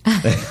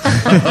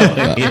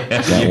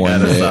 That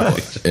one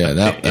day,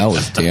 that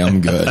was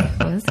damn good.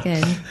 That was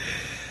good.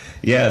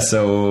 Yeah,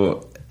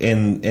 so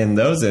in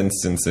those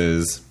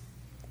instances,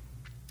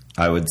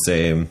 I would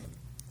say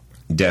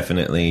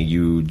definitely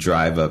you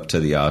drive up to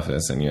the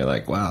office and you're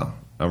like, wow,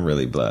 I'm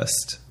really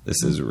blessed.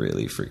 This is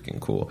really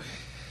freaking cool.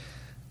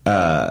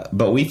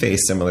 But we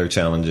face similar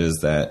challenges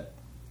that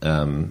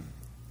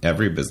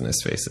every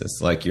business faces.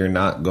 Like, you're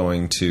not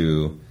going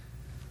to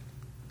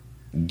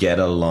get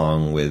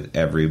along with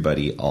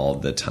everybody all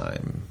the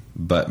time.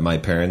 But my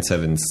parents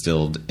have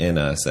instilled in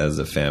us as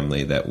a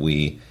family that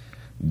we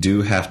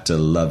do have to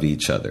love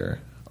each other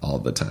all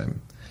the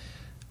time.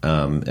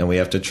 And we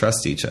have to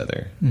trust each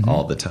other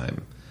all the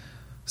time.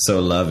 So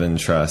love and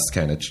trust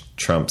kind of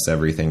trumps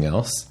everything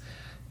else.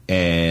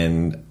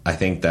 And I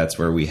think that's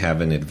where we have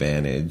an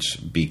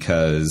advantage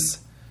because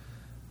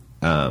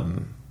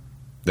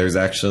there's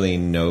actually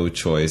no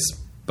choice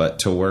but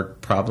to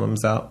work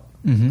problems out.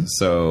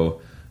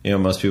 So,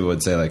 most people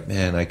would say like,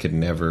 man, I could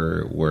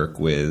never work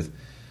with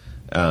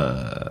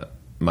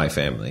my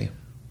family.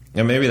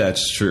 And maybe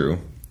that's true,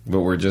 but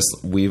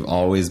we've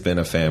always been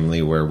a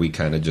family where we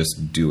kind of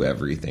just do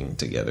everything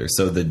together.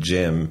 So the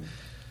gym,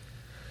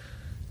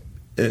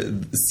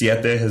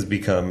 Siete has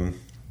become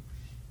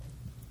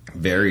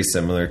very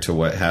similar to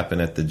what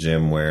happened at the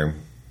gym, where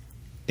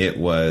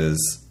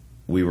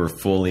we were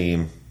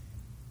fully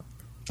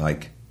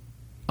like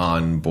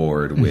on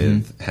board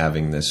with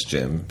having this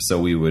gym. So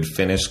we would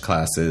finish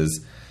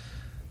classes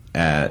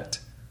at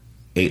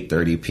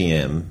 8:30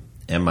 p.m.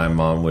 and my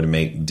mom would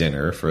make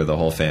dinner for the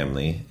whole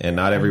family. And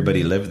not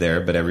everybody lived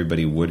there, but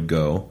everybody would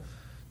go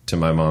to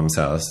my mom's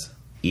house,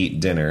 eat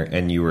dinner,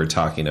 and you were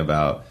talking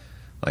about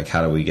like,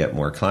 how do we get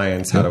more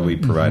clients? How do we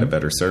provide a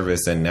better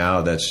service? And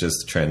now that's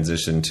just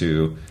transitioned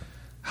to,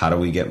 how do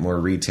we get more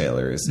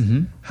retailers?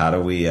 How do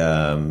we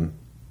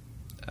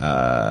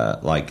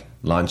like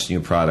launch new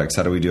products?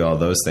 How do we do all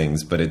those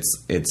things? But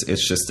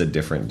it's just a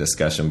different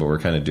discussion, but we're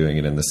kind of doing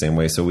it in the same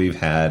way. So we've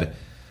had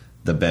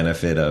the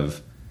benefit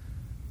of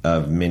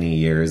many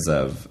years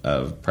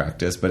of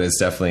practice, but it's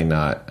definitely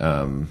not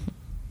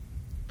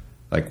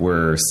like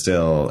we're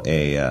still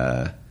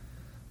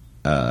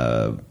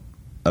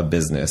a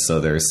business, so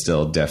there's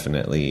still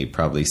definitely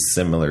probably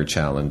similar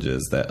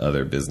challenges that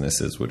other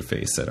businesses would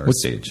face at our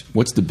stage.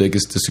 What's the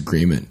biggest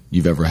disagreement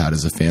you've ever had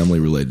as a family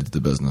related to the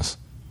business?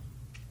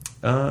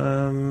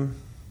 That's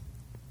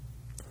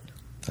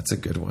a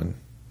good one.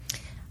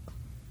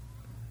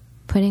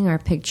 Putting our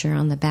picture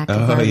on the back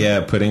of our... Oh,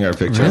 yeah, putting our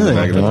picture on the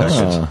back of the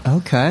package.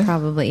 Okay.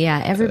 Probably,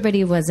 yeah.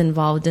 Everybody was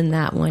involved in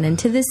that one. And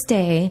to this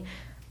day,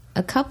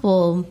 a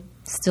couple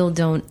still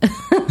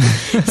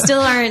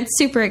aren't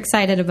super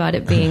excited about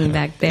it being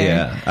back there.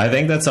 Yeah, I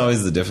think that's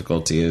always the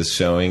difficulty, is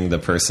showing the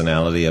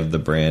personality of the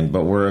brand.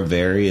 But we're a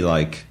very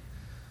like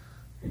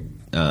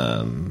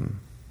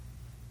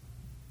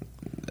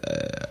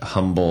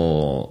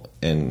humble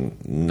and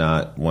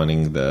not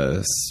wanting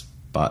the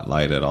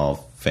spotlight at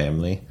all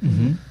family.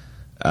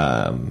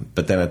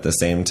 But then at the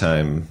same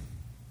time,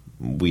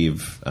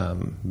 we've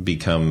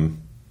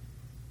become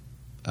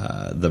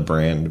the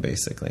brand,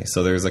 basically.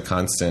 So there's a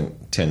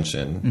constant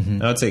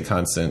tension. I would say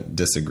constant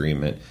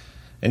disagreement.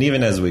 And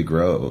even as we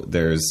grow,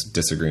 there's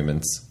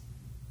disagreements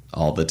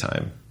all the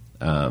time.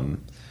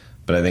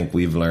 But I think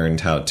we've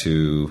learned how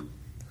to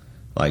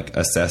like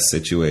assess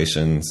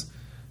situations,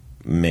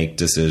 make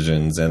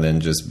decisions, and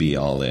then just be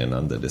all in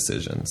on the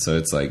decision. So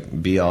it's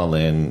like be all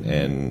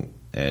in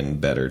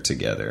and better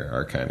together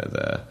are kind of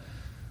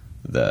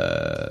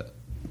the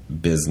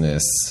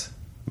business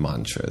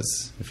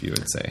mantras, if you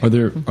would say. Are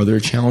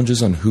there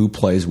challenges on who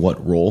plays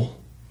what role?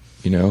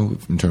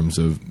 In terms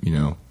of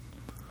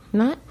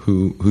Not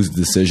who's the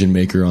decision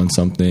maker on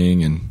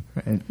something, and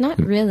Not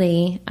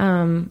really.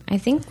 I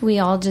think we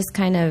all just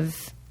kind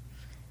of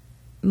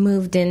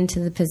moved into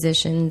the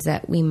positions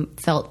that we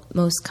felt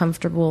most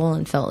comfortable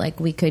and felt like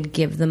we could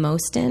give the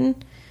most in.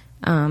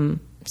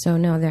 So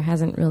no, there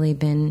hasn't really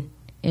been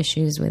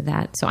issues with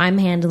that. So I'm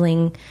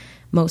handling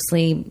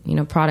mostly,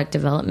 product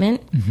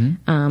development.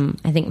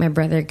 I think my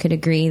brother could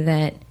agree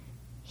that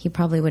he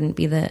probably wouldn't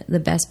be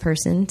the best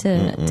person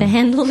to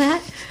handle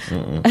that.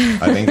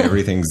 I think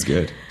everything's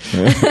good.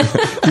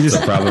 That's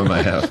the problem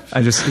I have.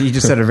 He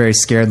just had a very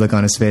scared look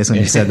on his face when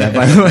you said that,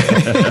 by the way.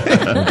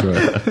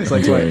 It's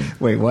like,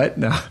 wait, what?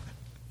 No.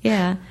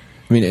 Yeah.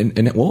 I mean,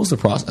 and what was the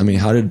process? I mean,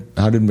 how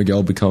did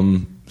Miguel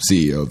become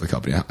CEO of the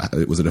company?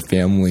 Was it a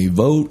family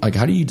vote? Like,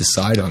 how do you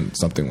decide on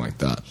something like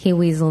that? He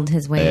weaseled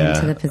his way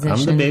into the position.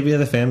 I'm the baby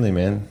of the family,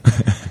 man.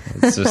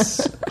 It's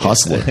just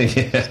hustler.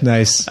 Yeah.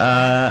 Nice.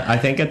 I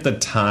think at the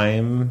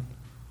time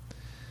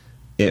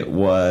it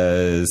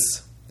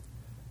was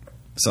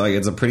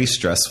it's a pretty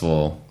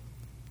stressful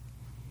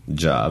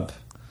job,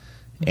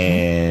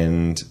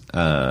 and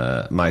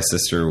my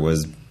sister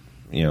was,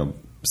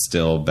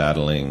 still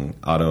battling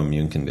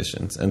autoimmune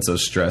conditions, and so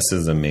stress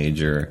is a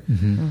major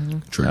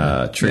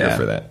trigger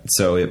for that.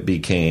 So it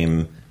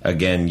became,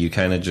 again, you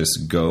kind of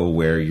just go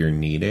where you're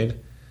needed,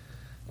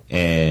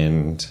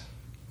 and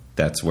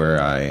that's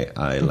where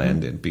I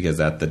landed, because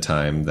at the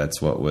time that's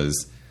what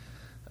was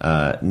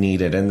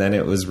needed. And then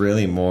it was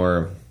really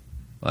more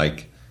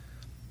like,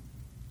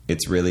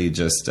 it's really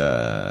just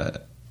a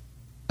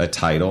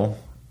title,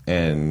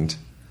 and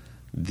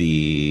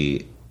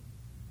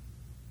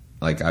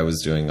I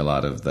was doing a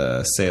lot of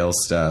the sales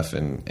stuff,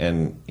 and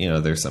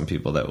there's some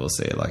people that will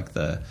say like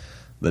the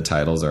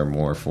titles are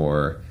more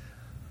for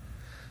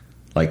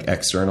like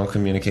external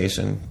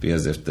communication,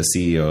 because if the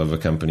CEO of a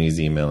company is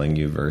emailing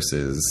you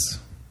versus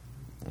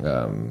I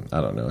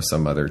don't know,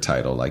 some other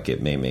title, like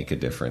it may make a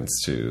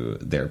difference to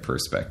their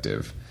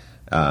perspective.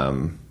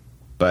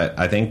 But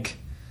I think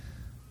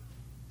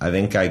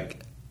I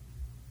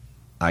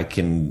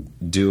can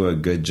do a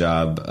good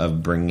job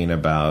of bringing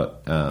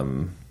about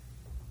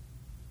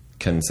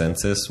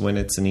consensus when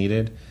it's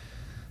needed,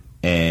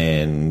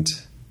 and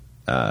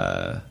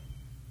I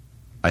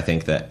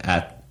think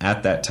that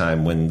at that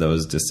time when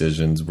those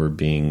decisions were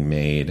being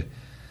made,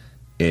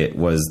 it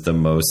was the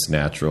most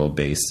natural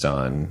based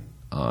on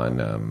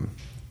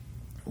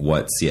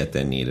what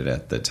Siete needed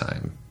at the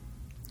time.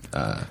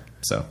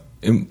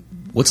 And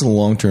what's the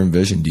long-term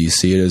vision? Do you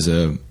see it as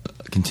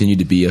continue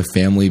to be a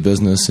family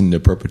business into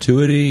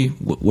perpetuity?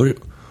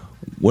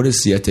 What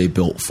is Siete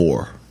built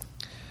for?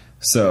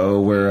 So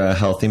we're a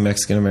healthy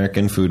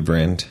Mexican-American food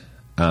brand.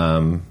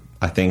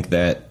 I think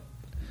that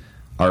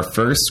our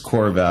first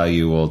core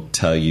value will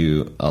tell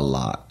you a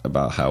lot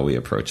about how we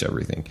approach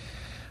everything.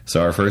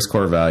 So our first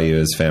core value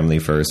is family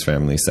first,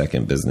 family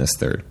second, business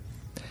third.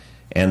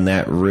 And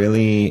that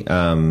really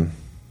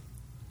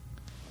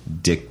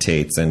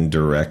dictates and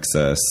directs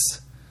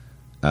us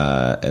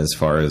as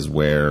far as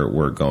where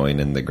we're going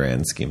in the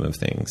grand scheme of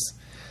things.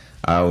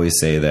 I always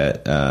say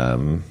that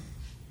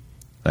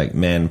like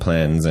man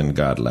plans and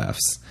God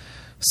laughs.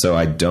 So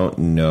I don't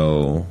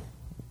know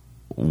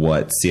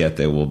what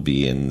Siete will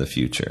be in the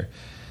future.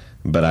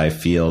 But I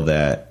feel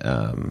that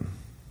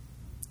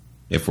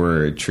if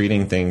we're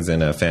treating things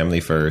in a family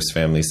first,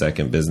 family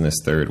second, business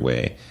third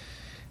way,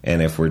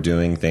 and if we're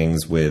doing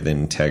things with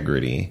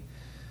integrity,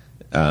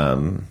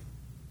 then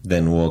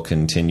we'll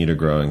continue to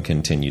grow and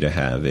continue to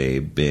have a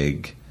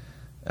big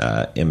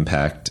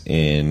impact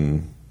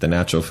in the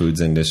natural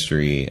foods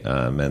industry,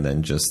 and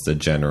then just the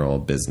general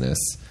business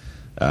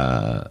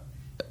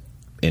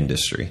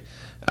industry.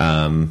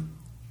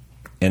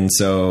 And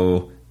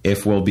so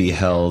if we'll be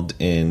held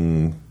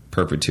in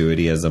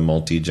perpetuity as a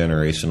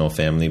multi-generational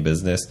family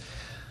business,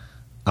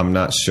 I'm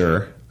not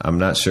sure. I'm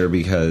not sure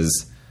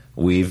because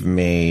we've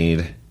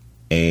made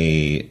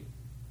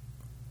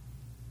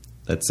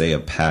let's say a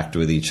pact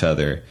with each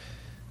other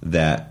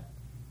that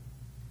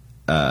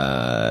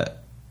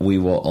we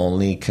will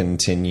only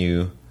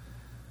continue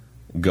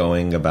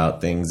going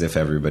about things if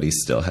everybody's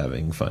still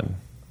having fun.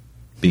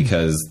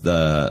 Because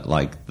the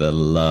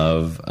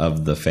love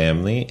of the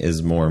family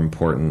is more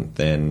important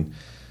than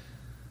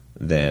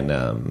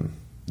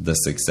the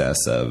success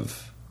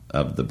of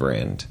the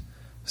brand.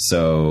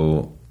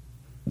 So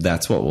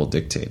that's what will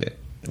dictate it.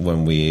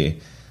 When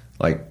we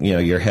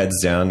your head's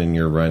down and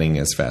you're running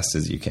as fast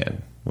as you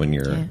can when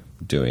you're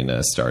doing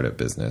a startup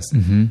business.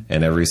 Mm-hmm.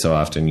 And every so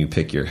often you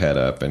pick your head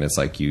up and it's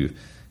like you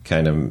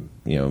kind of,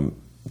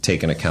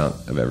 take an account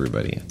of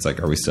everybody. It's like,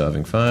 are we still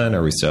having fun?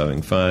 Are we still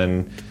having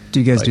fun?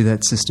 Do you guys do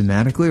that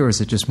systematically, or is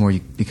it just more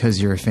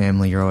because you're a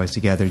family, you're always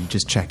together, you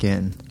just check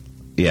in?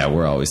 Yeah,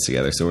 we're always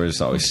together, so we're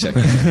just always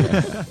checking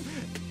in.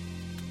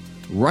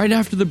 Right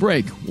after the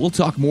break, we'll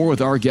talk more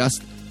with our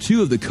guests,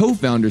 two of the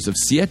co-founders of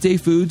Siete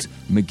Foods,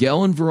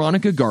 Miguel and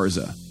Veronica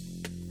Garza.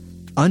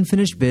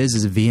 Unfinished Biz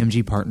is a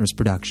VMG Partners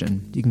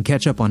production. You can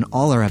catch up on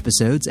all our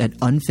episodes at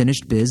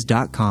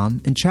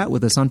unfinishedbiz.com and chat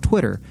with us on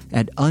Twitter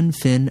at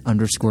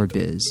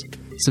unfin_biz.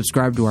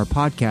 Subscribe to our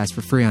podcast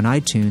for free on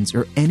iTunes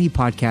or any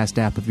podcast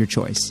app of your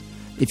choice.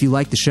 If you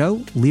like the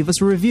show, leave us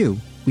a review.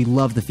 We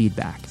love the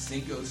feedback.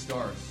 5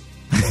 stars.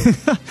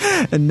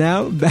 And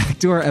now, back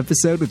to our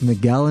episode with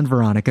Miguel and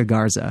Veronica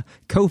Garza,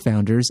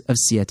 co-founders of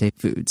Siete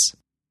Foods.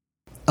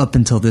 Up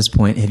until this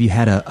point, have you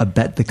had a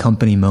bet the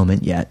company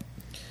moment yet?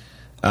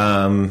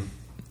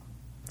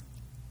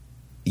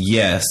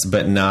 Yes,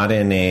 but not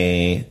in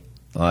a,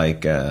 I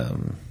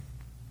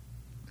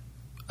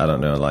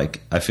don't know,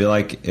 I feel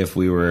like if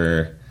we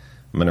were,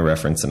 I'm going to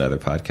reference another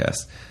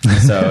podcast.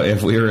 So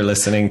if we were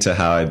listening to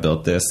how I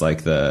built this,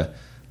 that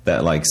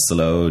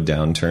slow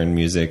downturn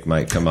music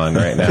might come on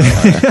right now.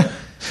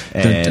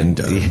 And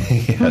dun, dun, dun.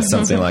 Yeah,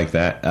 something like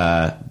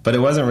that. But it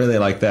wasn't really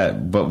like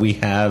that. But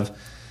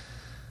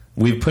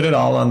we've put it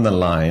all on the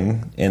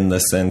line in the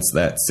sense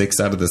that 6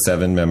 out of the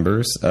 7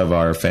 members of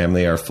our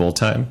family are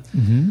full-time.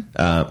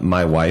 Mm-hmm.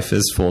 My wife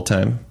is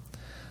full-time.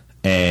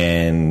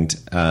 And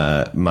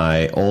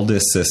my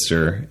oldest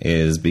sister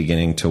is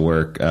beginning to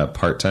work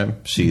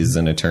part-time. She's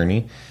an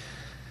attorney.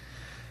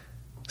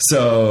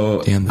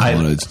 So damn the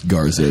one of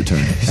Garza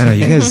attorneys. I know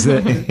you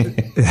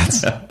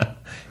guys.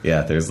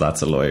 Yeah, there's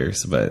lots of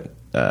lawyers, but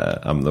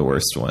I'm the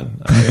worst one.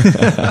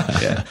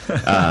 Yeah.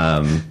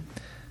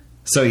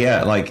 So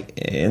yeah,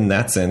 in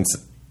that sense,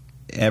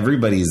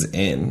 everybody's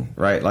in,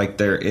 right?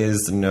 There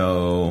is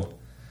no.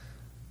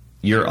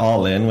 You're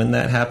all in when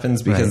that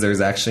happens because right. There's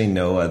actually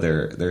no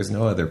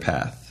other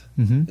path.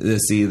 Mm-hmm.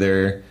 It's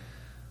either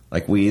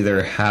we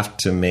either have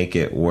to make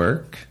it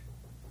work,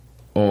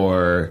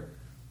 or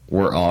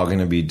we're all going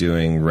to be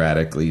doing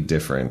radically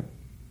different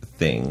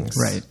things.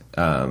 Right.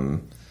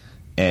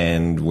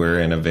 And we're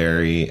in a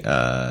very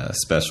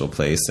special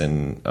place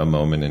in a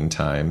moment in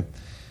time.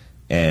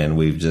 And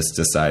we've just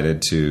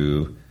decided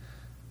to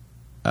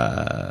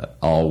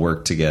all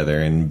work together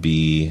and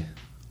be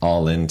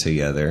all in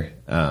together.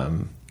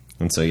 And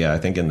so, yeah, I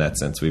think in that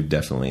sense, we've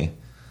definitely,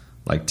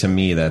 to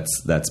me,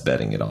 that's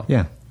betting it all.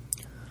 Yeah.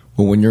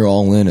 Well, when you're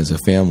all in as a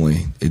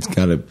family, it's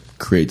got to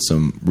create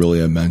some really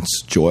immense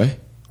joy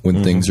when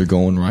mm-hmm. things are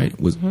going right.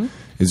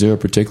 Is there a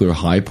particular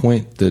high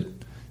point that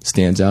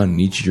stands out in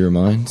each of your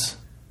minds?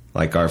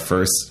 Our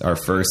first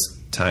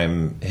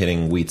time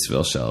hitting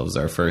Wheatsville shelves,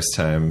 our first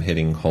time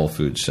hitting Whole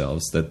Foods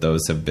shelves, that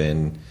those have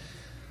been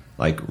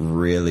like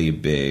really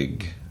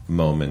big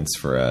moments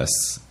for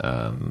us,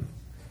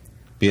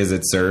 because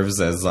it serves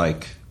as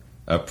like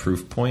a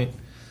proof point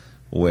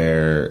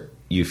where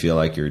you feel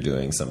like you're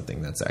doing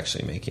something that's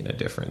actually making a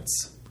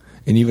difference.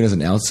 And even as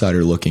an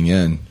outsider looking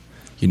in,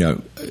 you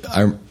know,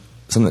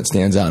 something that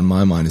stands out in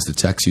my mind is the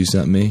text you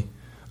sent me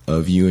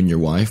of you and your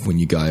wife when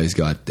you guys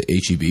got the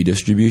H-E-B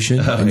distribution.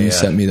 And you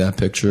sent me that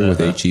picture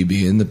with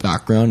H-E-B in the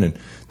background and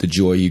the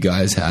joy you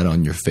guys had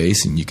on your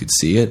face, and you could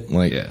see it.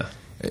 Like,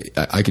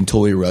 I can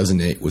totally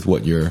resonate with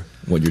what you're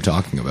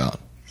talking about.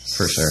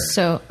 For sure.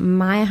 So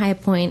my high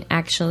point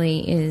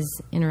actually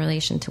is in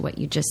relation to what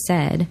you just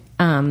said.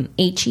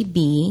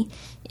 H-E-B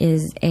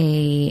is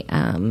a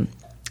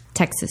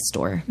Texas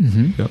store.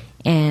 Mm-hmm. Yep.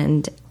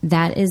 And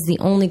that is the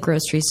only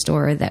grocery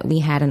store that we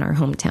had in our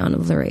hometown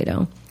of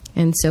Laredo.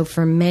 And so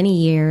for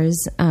many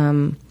years,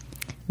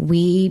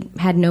 we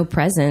had no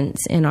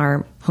presence in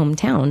our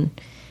hometown.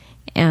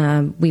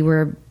 We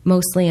were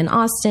mostly in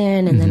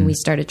Austin, and then we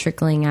started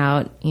trickling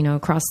out, you know,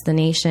 across the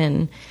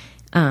nation.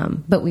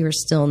 But we were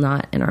still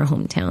not in our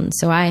hometown.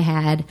 So I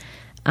had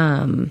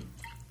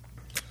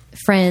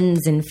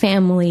friends and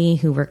family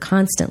who were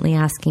constantly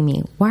asking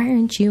me, why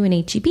aren't you in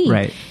H-E-B?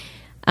 Right.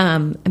 I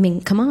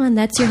mean, come on,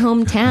 that's your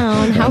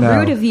hometown. How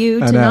rude of you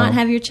to not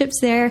have your chips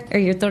there or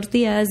your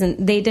tortillas.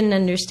 And they didn't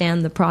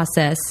understand the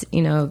process,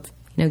 you know,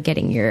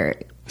 getting your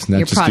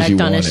product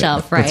on a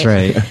shelf, right? That's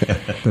right.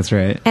 That's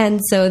right.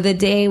 And so the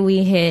day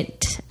we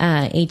hit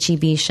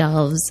H-E-B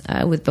shelves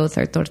with both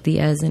our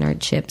tortillas and our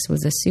chips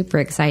was a super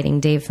exciting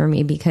day for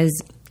me because,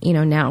 you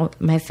know, now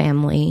my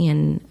family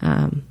and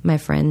my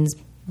friends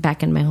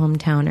back in my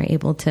hometown are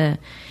able to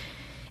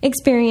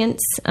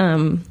experience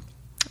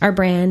our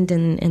brand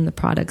and the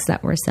products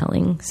that we're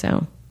selling.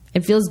 So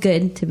it feels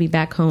good to be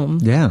back home.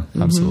 Yeah,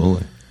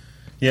 absolutely.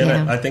 Yeah,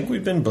 and I think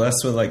we've been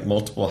blessed with like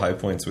multiple high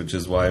points, which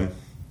is why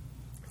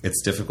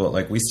it's difficult.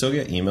 Like we still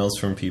get emails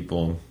from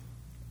people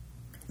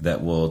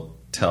that will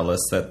tell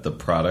us that the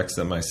products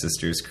that my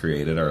sisters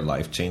created are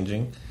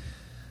life-changing.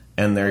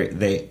 And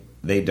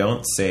they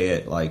don't say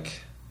it like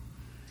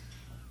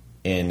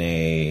in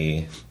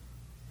a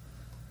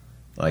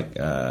like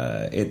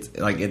it's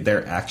like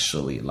they're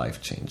actually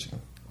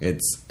life-changing.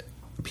 It's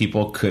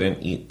people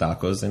couldn't eat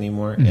tacos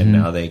anymore, and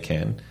now they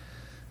can.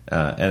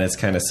 And it's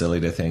kind of silly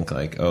to think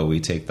like, oh,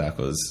 we take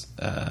tacos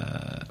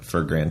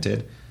for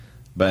granted,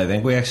 but I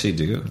think we actually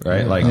do,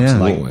 right?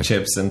 Like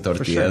chips and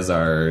tortillas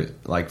are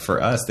like, for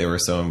us, they were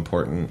so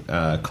important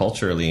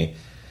culturally,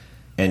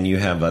 and you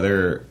have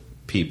other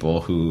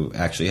people who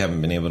actually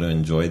haven't been able to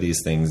enjoy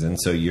these things, and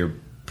so you're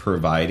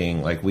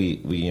providing like we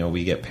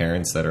get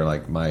parents that are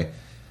like,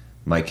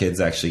 my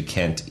kids actually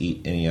can't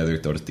eat any other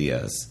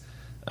tortillas.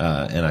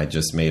 And I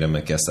just made him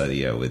a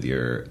quesadilla with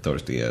your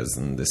tortillas,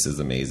 and this is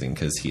amazing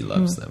because he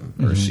loves them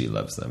or she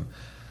loves them.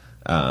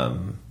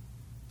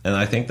 And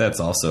I think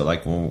that's also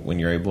like when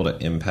you're able to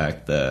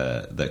impact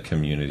the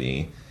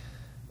community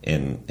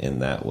in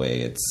that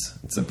way,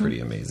 it's a pretty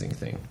amazing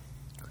thing.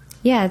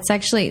 Yeah, it's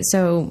actually,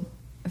 so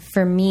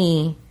for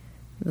me,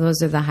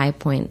 those are the high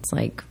points,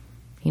 like,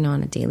 you know,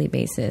 on a daily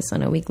basis,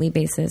 on a weekly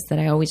basis that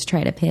I always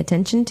try to pay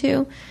attention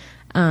to.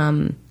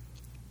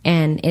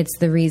 And it's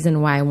the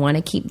reason why I want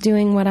to keep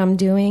doing what I'm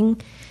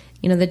doing.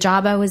 You know, the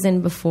job I was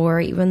in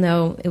before, even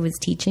though it was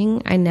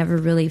teaching, I never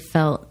really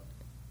felt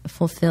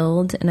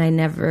fulfilled. And I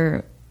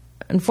never,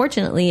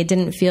 unfortunately, it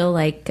didn't feel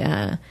like,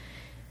 at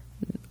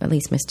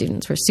least my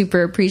students were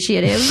super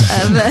appreciative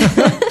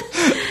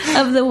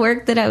of the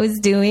work that I was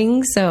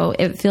doing. So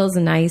it feels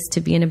nice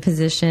to be in a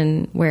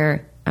position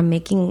where I'm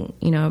making,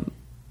 you know,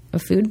 a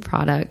food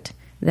product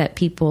that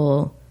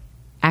people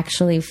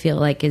actually feel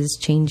like is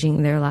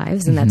changing their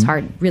lives, and that's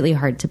really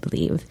hard to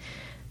believe.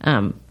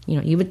 You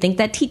know, you would think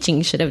that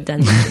teaching should have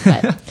done that,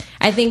 but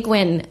I think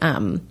when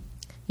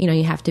you know,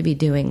 you have to be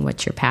doing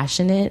what you're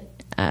passionate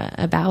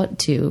about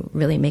to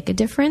really make a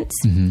difference.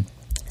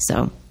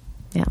 So,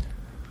 yeah.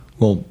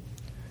 Well,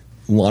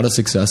 a lot of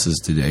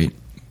successes to date.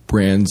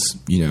 Brands,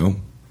 you know,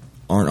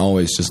 aren't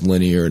always just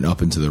linear and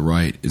up and to the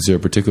right. Is there a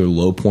particular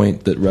low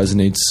point that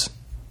resonates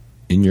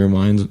in your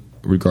mind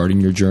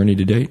regarding your journey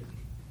to date?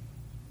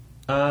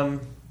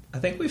 I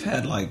think we've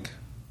had like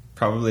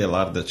probably a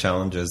lot of the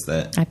challenges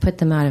that I put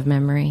them out of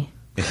memory.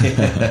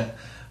 I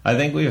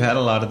think we've had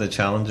a lot of the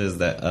challenges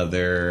that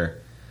other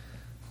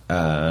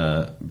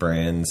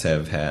brands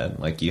have had.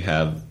 Like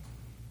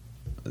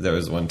there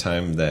was one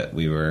time that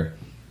we were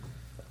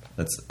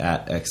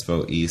at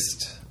Expo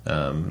East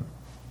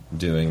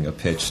doing a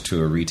pitch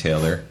to a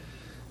retailer,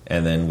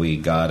 and then we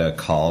got a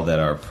call that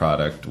our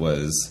product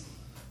was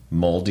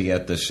moldy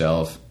at the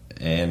shelf,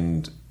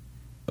 and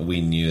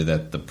we knew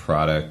that the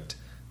product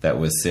that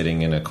was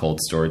sitting in a cold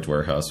storage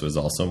warehouse was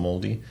also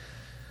moldy.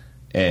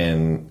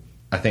 And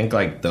I think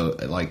like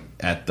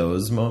at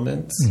those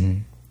moments,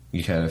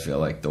 you kind of feel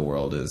like the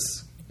world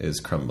is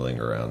crumbling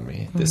around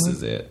me. This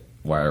is it.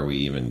 Why are we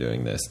even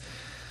doing this?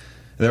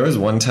 There was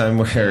one time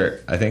where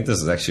I think this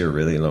was actually a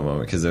really low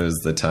moment because it was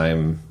the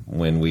time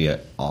when we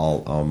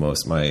all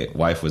almost, my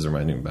wife was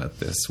reminding me about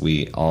this,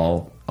 we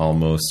all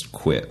almost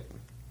quit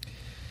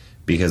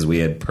because we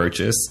had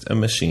purchased a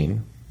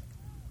machine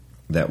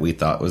that we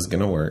thought was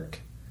going to work.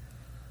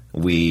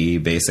 We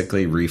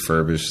basically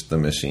refurbished the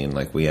machine.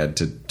 Like, we had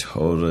to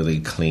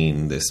totally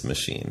clean this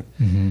machine.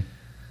 Mm-hmm.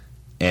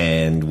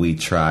 And we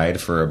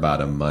tried for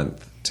about a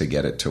month to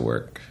get it to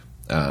work.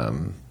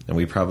 And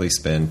we probably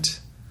spent...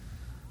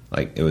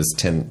 like, it was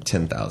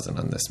 $10,000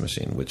 on this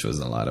machine, which was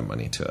a lot of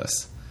money to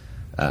us.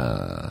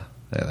 Yeah,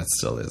 that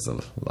still is a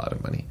lot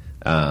of money.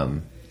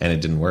 And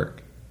it didn't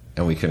work.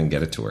 And we couldn't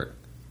get it to work.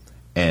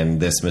 And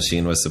this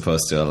machine was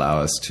supposed to allow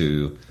us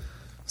to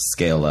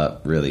scale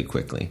up really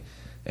quickly.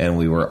 And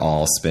we were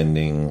all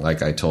spending,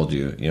 like I told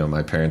you,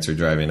 my parents are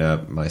driving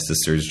up, my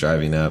sister's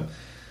driving up.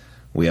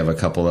 We have a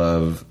couple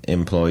of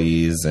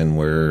employees, and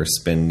we're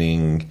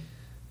spending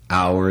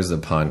hours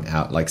upon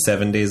out, like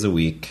 7 days a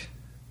week,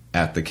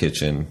 at the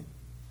kitchen,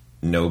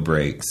 no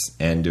breaks,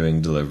 and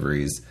doing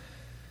deliveries,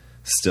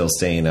 still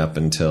staying up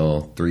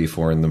until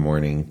 3-4 in the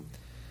morning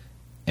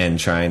and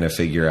trying to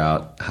figure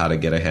out how to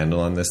get a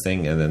handle on this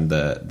thing. And then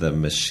the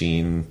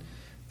machine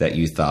that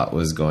you thought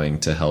was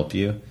going to help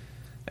you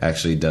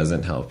actually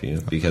doesn't help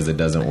you because it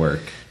doesn't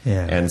work.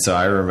 Yeah. And so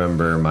I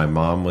remember my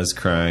mom was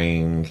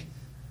crying.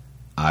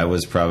 I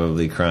was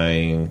probably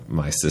crying.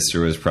 My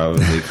sister was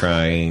probably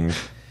crying.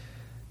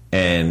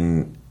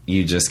 And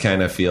you just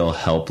kind of feel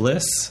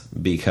helpless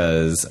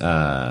because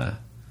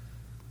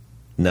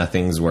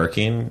nothing's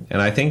working.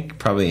 And I think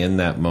probably in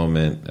that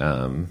moment,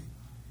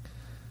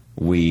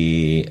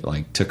 we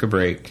took a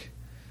break,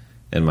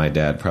 and my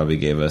dad probably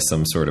gave us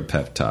some sort of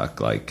pep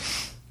talk, like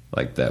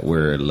that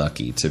we're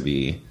lucky to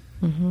be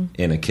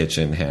in a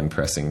kitchen hand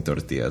pressing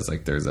tortillas.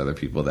 Like, there's other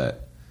people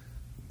that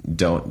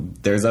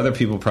don't. There's other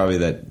people probably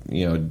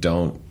that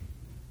don't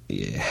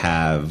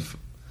have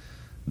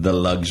the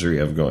luxury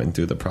of going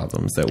through the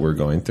problems that we're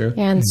going through.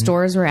 Yeah, and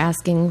stores were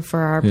asking for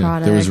our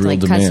product. There was real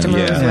demand.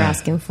 Customers were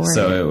asking for it.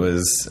 So it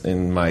was,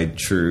 in my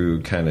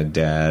true kind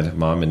of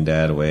mom and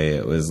dad way,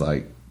 it was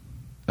like,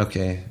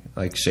 okay,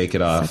 shake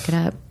it off. Suck it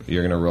up.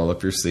 You're going to roll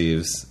up your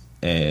sleeves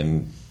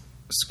and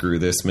screw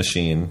this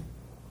machine.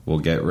 We'll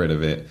get rid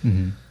of it.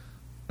 Mm-hmm.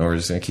 Or we're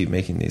just going to keep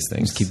making these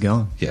things. Just keep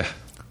going. Yeah.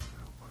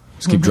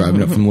 Just keep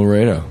driving up from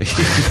Laredo.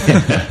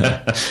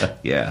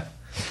 Yeah.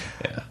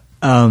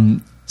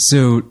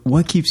 So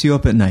what keeps you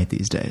up at night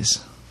these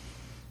days?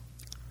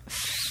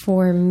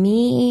 For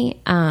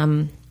me,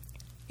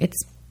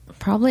 it's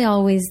probably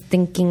always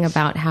thinking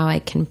about how I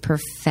can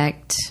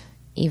perfect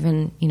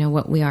even,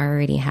 what we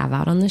already have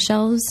out on the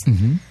shelves.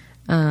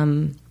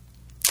 Mm-hmm.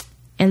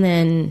 And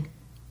then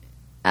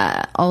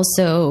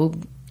also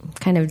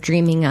kind of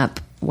dreaming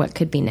up what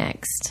could be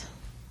next.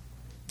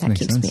 That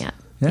Makes keeps sense. me up.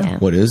 Yeah.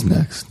 What is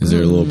next? Is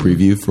there a little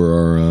preview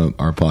for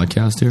our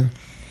podcast here?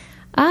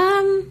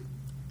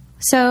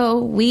 So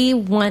we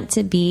want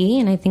to be,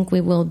 and I think we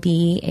will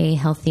be, a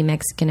healthy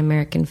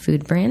Mexican-American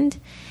food brand.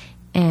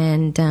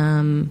 And I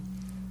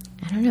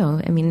don't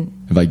know. I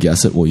mean... If I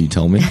guess it, will you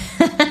tell me?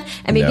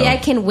 Maybe No. I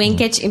can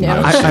wink at you.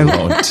 No, No. she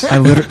won't.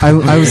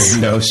 I was.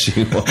 No,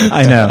 she won't.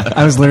 I know.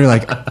 I was literally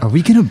like, "Are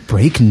we going to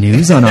break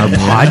news on our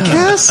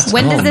podcast?"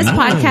 When does this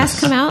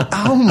podcast come out?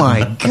 Oh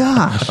my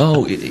gosh!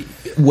 Oh,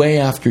 way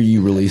after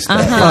you released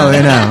that. Oh,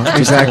 I know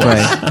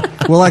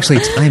exactly. We'll actually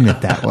time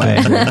it that way.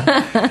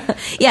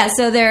 Yeah.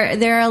 So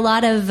there are a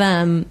lot of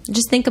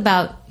just think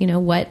about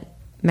what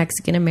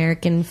Mexican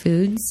American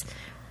foods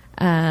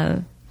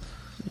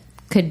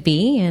could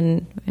be,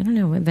 and I don't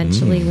know.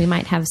 Eventually, we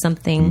might have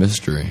something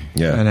Mystery.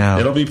 Yeah. I know.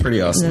 It'll be pretty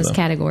in awesome, those though.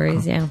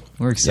 categories. Yeah.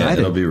 We're Yeah, excited.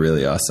 it'll be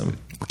really awesome.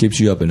 What keeps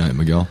you up at night,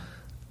 Miguel?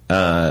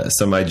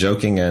 So my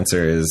joking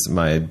answer is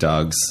my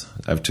dogs.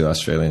 I have 2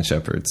 Australian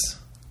Shepherds,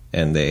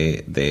 and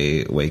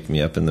they wake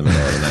me up in the middle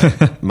of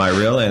the night. My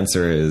real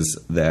answer is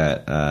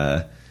that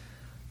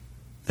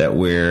that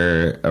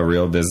we're a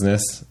real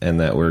business, and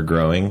that we're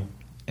growing,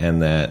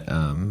 and that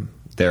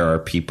there are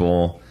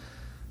people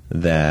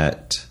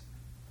that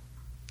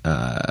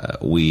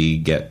we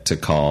get to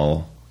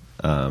call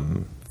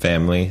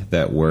family,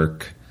 that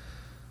work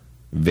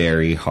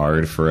very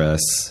hard for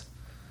us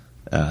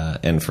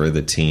and for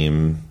the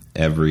team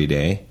every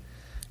day,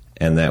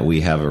 and that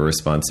we have a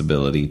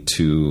responsibility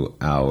to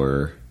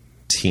our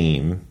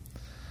team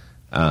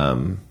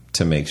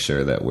to make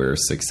sure that we're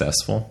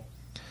successful.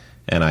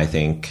 And I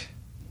think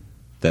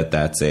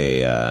that's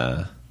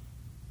a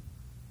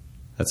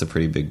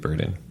pretty big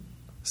burden.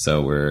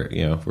 So we're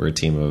a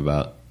team of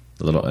about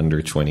a little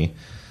under 20,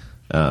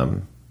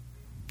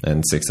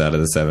 and 6 out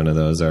of the 7 of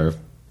those are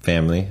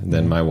family.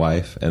 Then my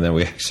wife, and then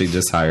we actually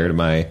just hired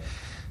my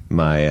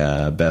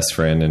best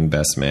friend and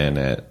best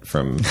man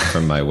from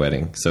my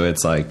wedding. So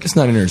it's like, It's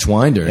not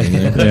intertwined or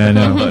anything. Yeah, I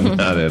know. no,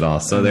 not at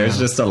all. So there's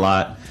just a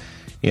lot.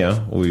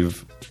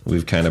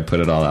 We've kind of put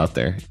it all out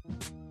there.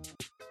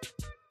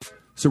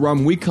 So, Rob,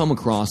 we come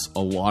across a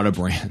lot of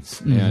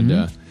brands,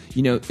 and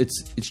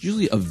it's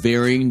usually of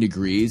varying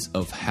degrees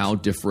of how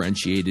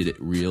differentiated it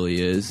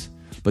really is.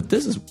 But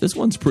this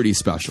one's pretty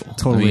special.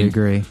 Totally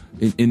agree.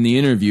 In the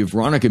interview,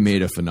 Veronica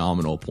made a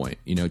phenomenal point.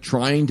 You know,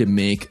 trying to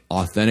make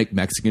authentic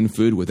Mexican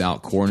food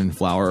without corn and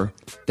flour,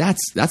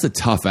 that's a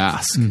tough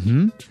ask.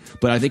 Mm-hmm.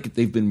 But I think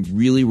they've been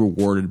really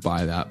rewarded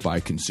by that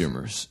by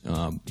consumers.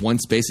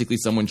 Once basically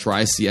someone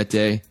tries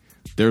Siete,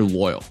 they're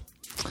loyal.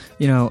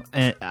 You know,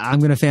 I'm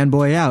going to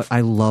fanboy out.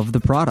 I love the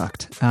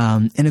product.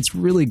 And it's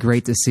really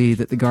great to see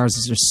that the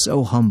Garzas are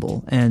so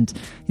humble. And,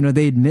 you know,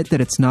 they admit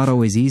that it's not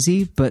always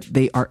easy, but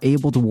they are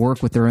able to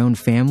work with their own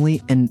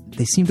family. And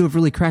they seem to have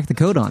really cracked the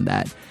code on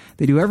that.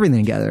 They do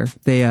everything together.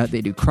 They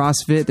do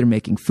CrossFit. They're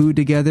making food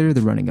together.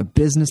 They're running a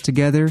business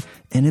together.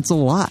 And it's a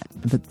lot.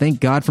 But thank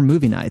God for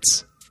movie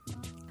nights.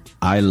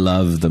 I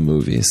love the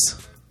movies.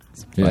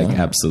 Yeah. Like,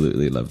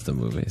 absolutely love the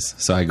movies.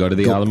 So I go to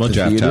the Alamo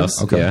Draft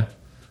House. Okay. Yeah.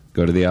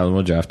 Go to the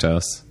Alamo Draft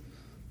House.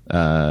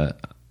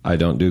 I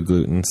don't do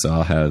gluten, so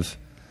I'll have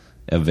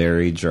a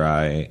very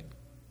dry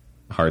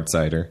hard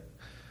cider.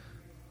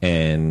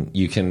 And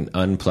you can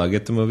unplug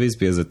at the movies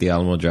because at the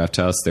Alamo Draft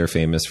House, they're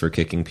famous for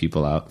kicking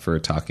people out for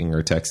talking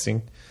or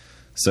texting.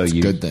 So That's a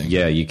good thing.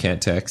 Yeah, you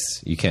can't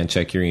text. You can't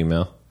check your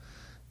email.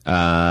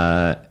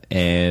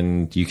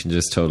 And you can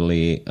just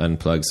totally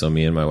unplug. So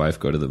me and my wife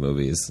go to the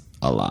movies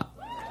a lot.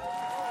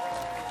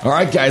 All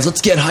right, guys,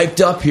 let's get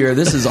hyped up here.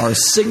 This is our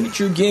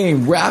signature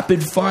game,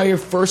 rapid fire.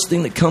 First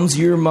thing that comes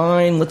to your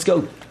mind. Let's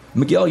go.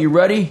 Miguel, you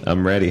ready?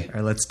 I'm ready. All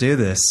right, let's do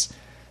this.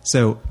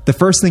 So the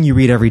first thing you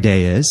read every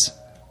day is?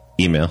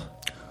 Email.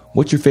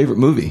 What's your favorite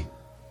movie?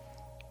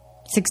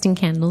 16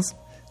 Candles.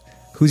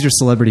 Who's your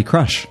celebrity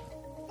crush?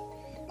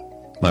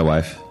 My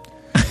wife.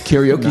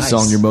 Karaoke Nice.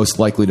 song you're most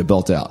likely to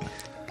belt out.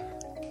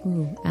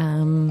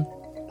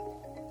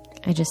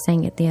 I just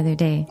sang it the other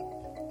day.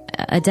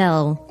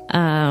 Adele.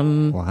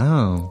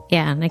 Wow.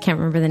 Yeah, and I can't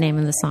remember the name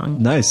of the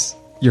song. Nice.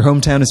 Your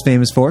hometown is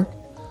famous for?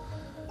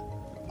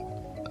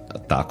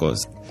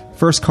 Tacos.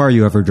 First car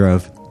you ever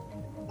drove?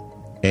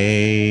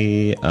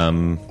 A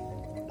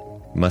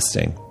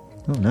Mustang.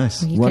 Oh,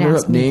 nice. You could Runner-up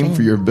ask me name then.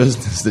 for your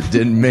business that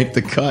didn't make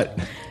the cut.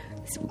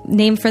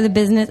 Name for the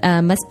business?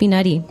 Must Be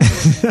Nutty.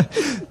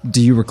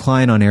 Do you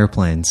recline on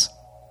airplanes?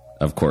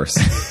 Of course.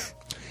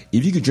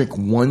 If you could drink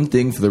one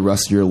thing for the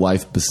rest of your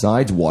life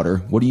besides water,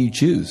 what do you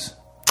choose?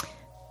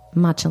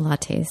 Matcha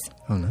lattes.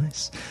 Oh,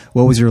 nice.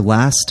 What was your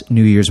last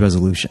New Year's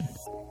resolution?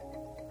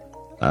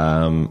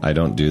 I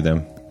don't do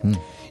them.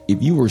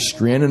 If you were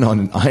stranded on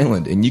an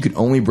island and you could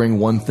only bring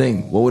one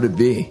thing, what would it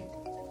be?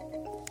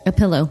 A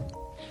pillow.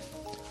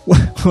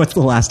 What's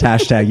the last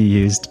hashtag you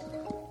used?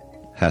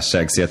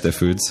 Hashtag Siete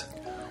Foods.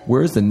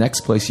 Where is the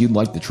next place you'd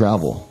like to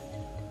travel?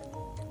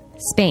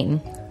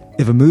 Spain.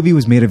 If a movie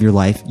was made of your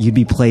life, you'd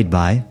be played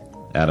by?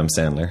 Adam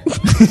Sandler.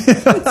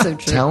 That's so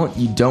true. Talent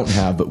you don't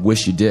have but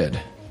wish you did.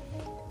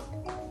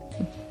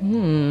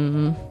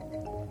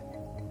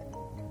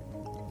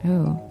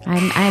 Oh, I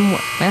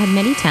have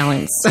many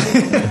talents.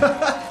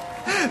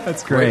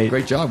 That's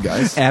Great job,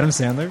 guys. Adam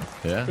Sandler?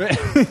 Yeah.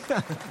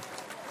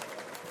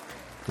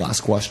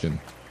 Last question.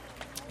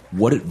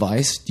 What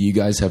advice do you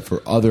guys have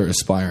for other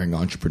aspiring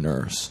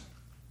entrepreneurs?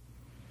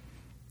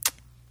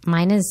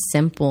 Mine is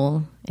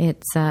simple.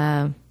 It's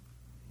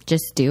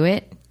just do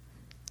it.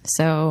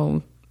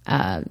 So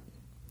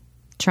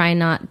try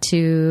not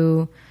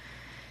to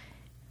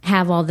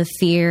have all the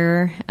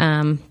fear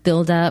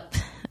build up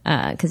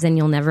because then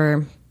you'll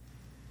never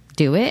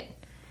do it.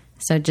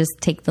 So just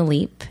take the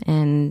leap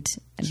and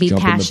be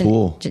jump in the passionate.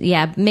 pool.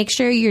 Yeah, make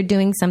sure you're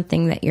doing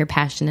something that you're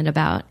passionate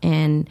about.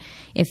 And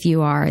if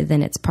you are,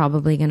 then it's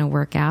probably going to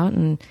work out,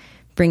 and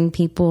bring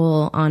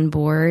people on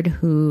board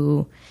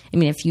who, I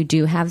mean, if you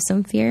do have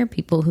some fear,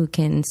 people who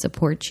can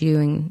support you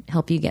and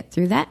help you get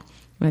through that.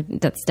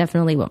 That's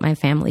definitely what my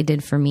family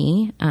did for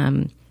me.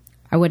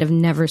 I would have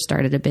never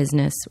started a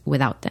business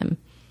without them.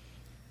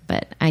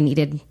 But I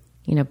needed,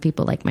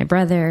 people like my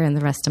brother and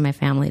the rest of my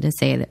family to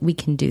say that we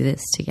can do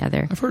this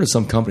together. I've heard of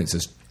some companies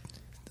that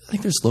I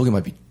think their slogan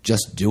might be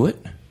 "Just do it."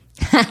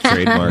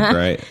 Trademark,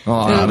 right? Oh,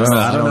 I don't know.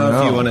 I don't know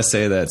if you want to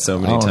say that so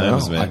many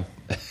times, man.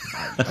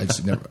 I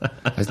just never.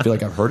 I feel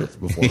like I've heard it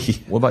before.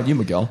 What about you,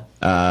 Miguel?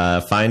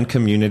 Find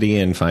community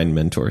and find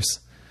mentors.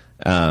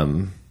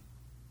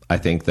 I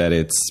think that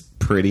it's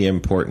pretty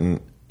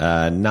important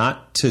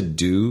not to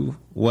do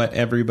what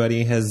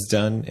everybody has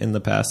done in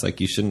the past.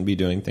 Like, you shouldn't be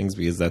doing things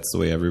because that's the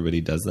way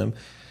everybody does them.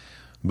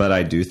 But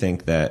I do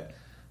think that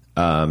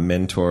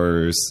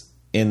mentors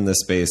in the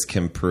space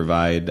can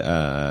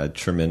provide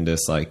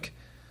tremendous, like,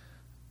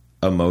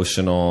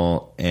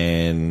 emotional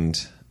and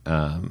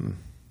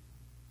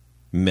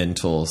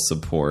mental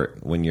support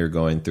when you're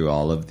going through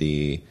all of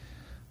the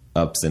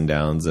ups and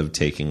downs of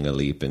taking a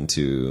leap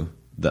into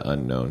the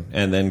unknown.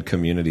 And then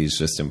community is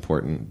just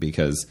important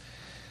because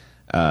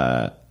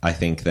I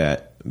think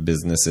that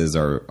businesses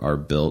are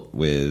built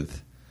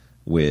with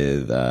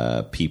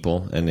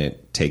people, and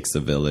it takes a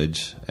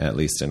village. At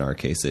least in our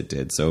case, it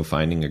did. So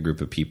finding a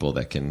group of people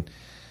that can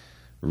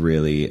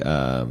really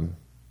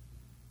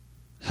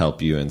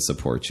help you and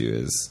support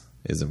you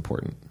is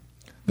important.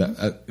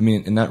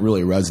 That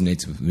really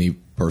resonates with me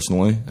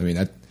personally. I mean,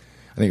 I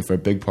think for a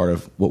big part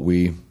of what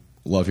we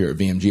love here at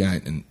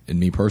VMG and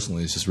me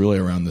personally is just really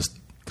around this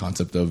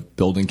concept of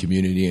building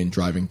community and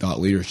driving thought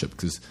leadership,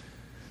 because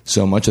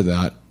so much of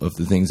that, of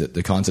the things that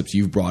the concepts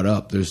you've brought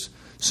up, there's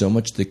so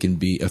much that can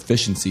be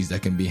efficiencies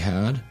that can be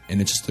had, and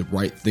it's just the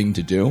right thing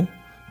to do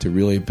to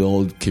really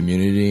build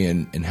community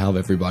and have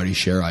everybody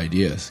share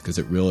ideas, because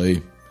it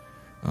really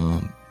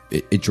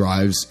it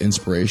drives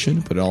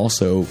inspiration, but it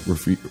also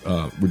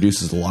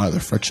reduces a lot of the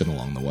friction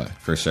along the way.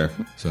 For sure.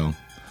 So,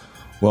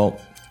 well,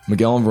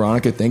 Miguel and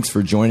Veronica, thanks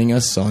for joining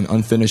us on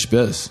Unfinished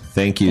Biz.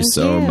 Thank you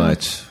so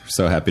much.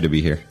 So happy to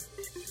be here.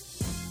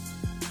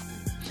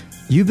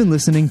 You've been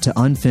listening to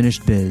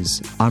Unfinished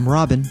Biz. I'm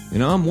Robin.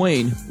 And I'm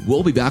Wayne.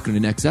 We'll be back in the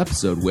next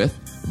episode with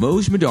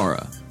Moj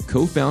Madara,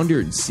 co-founder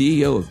and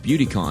CEO of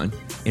BeautyCon,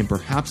 and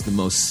perhaps the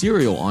most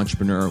serial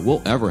entrepreneur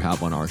we'll ever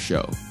have on our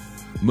show.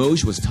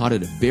 Moj was taught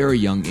at a very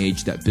young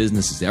age that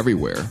business is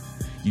everywhere.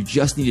 You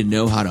just need to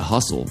know how to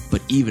hustle,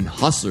 but even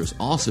hustlers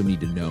also need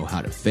to know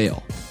how to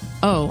fail.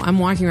 Oh, I'm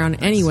walking around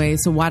anyway,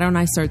 so why don't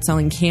I start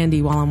selling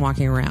candy while I'm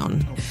walking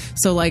around?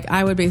 So, like,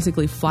 I would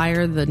basically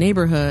flyer the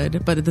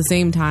neighborhood, but at the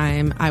same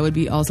time, I would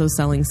be also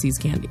selling See's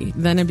candy.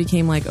 Then it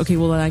became like, okay,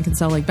 well, then I could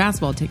sell, like,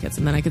 basketball tickets,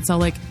 and then I could sell,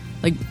 like,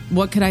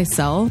 what could I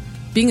sell?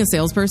 Being a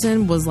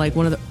salesperson was, like,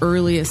 one of the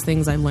earliest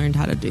things I learned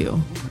how to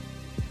do.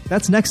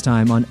 That's next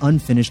time on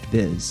Unfinished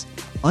Biz.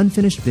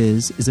 Unfinished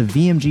Biz is a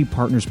VMG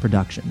Partners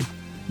production.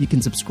 You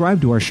can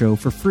subscribe to our show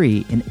for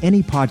free in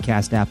any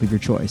podcast app of your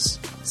choice.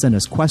 Send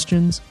us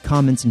questions,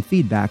 comments, and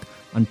feedback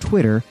on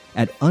Twitter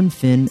at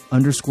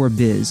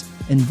unfin_biz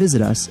and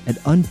visit us at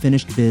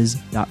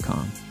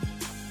unfinishedbiz.com.